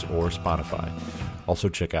Podcasts, or Spotify. Also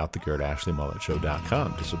check out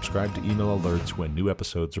thegarrettashleymulletshow.com to subscribe to email alerts when new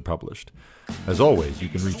episodes are published. As always, you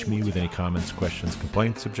can reach me with any comments, questions,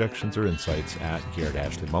 complaints, objections, or insights at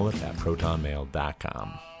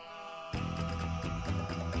garrettashleyMullet@protonmail.com.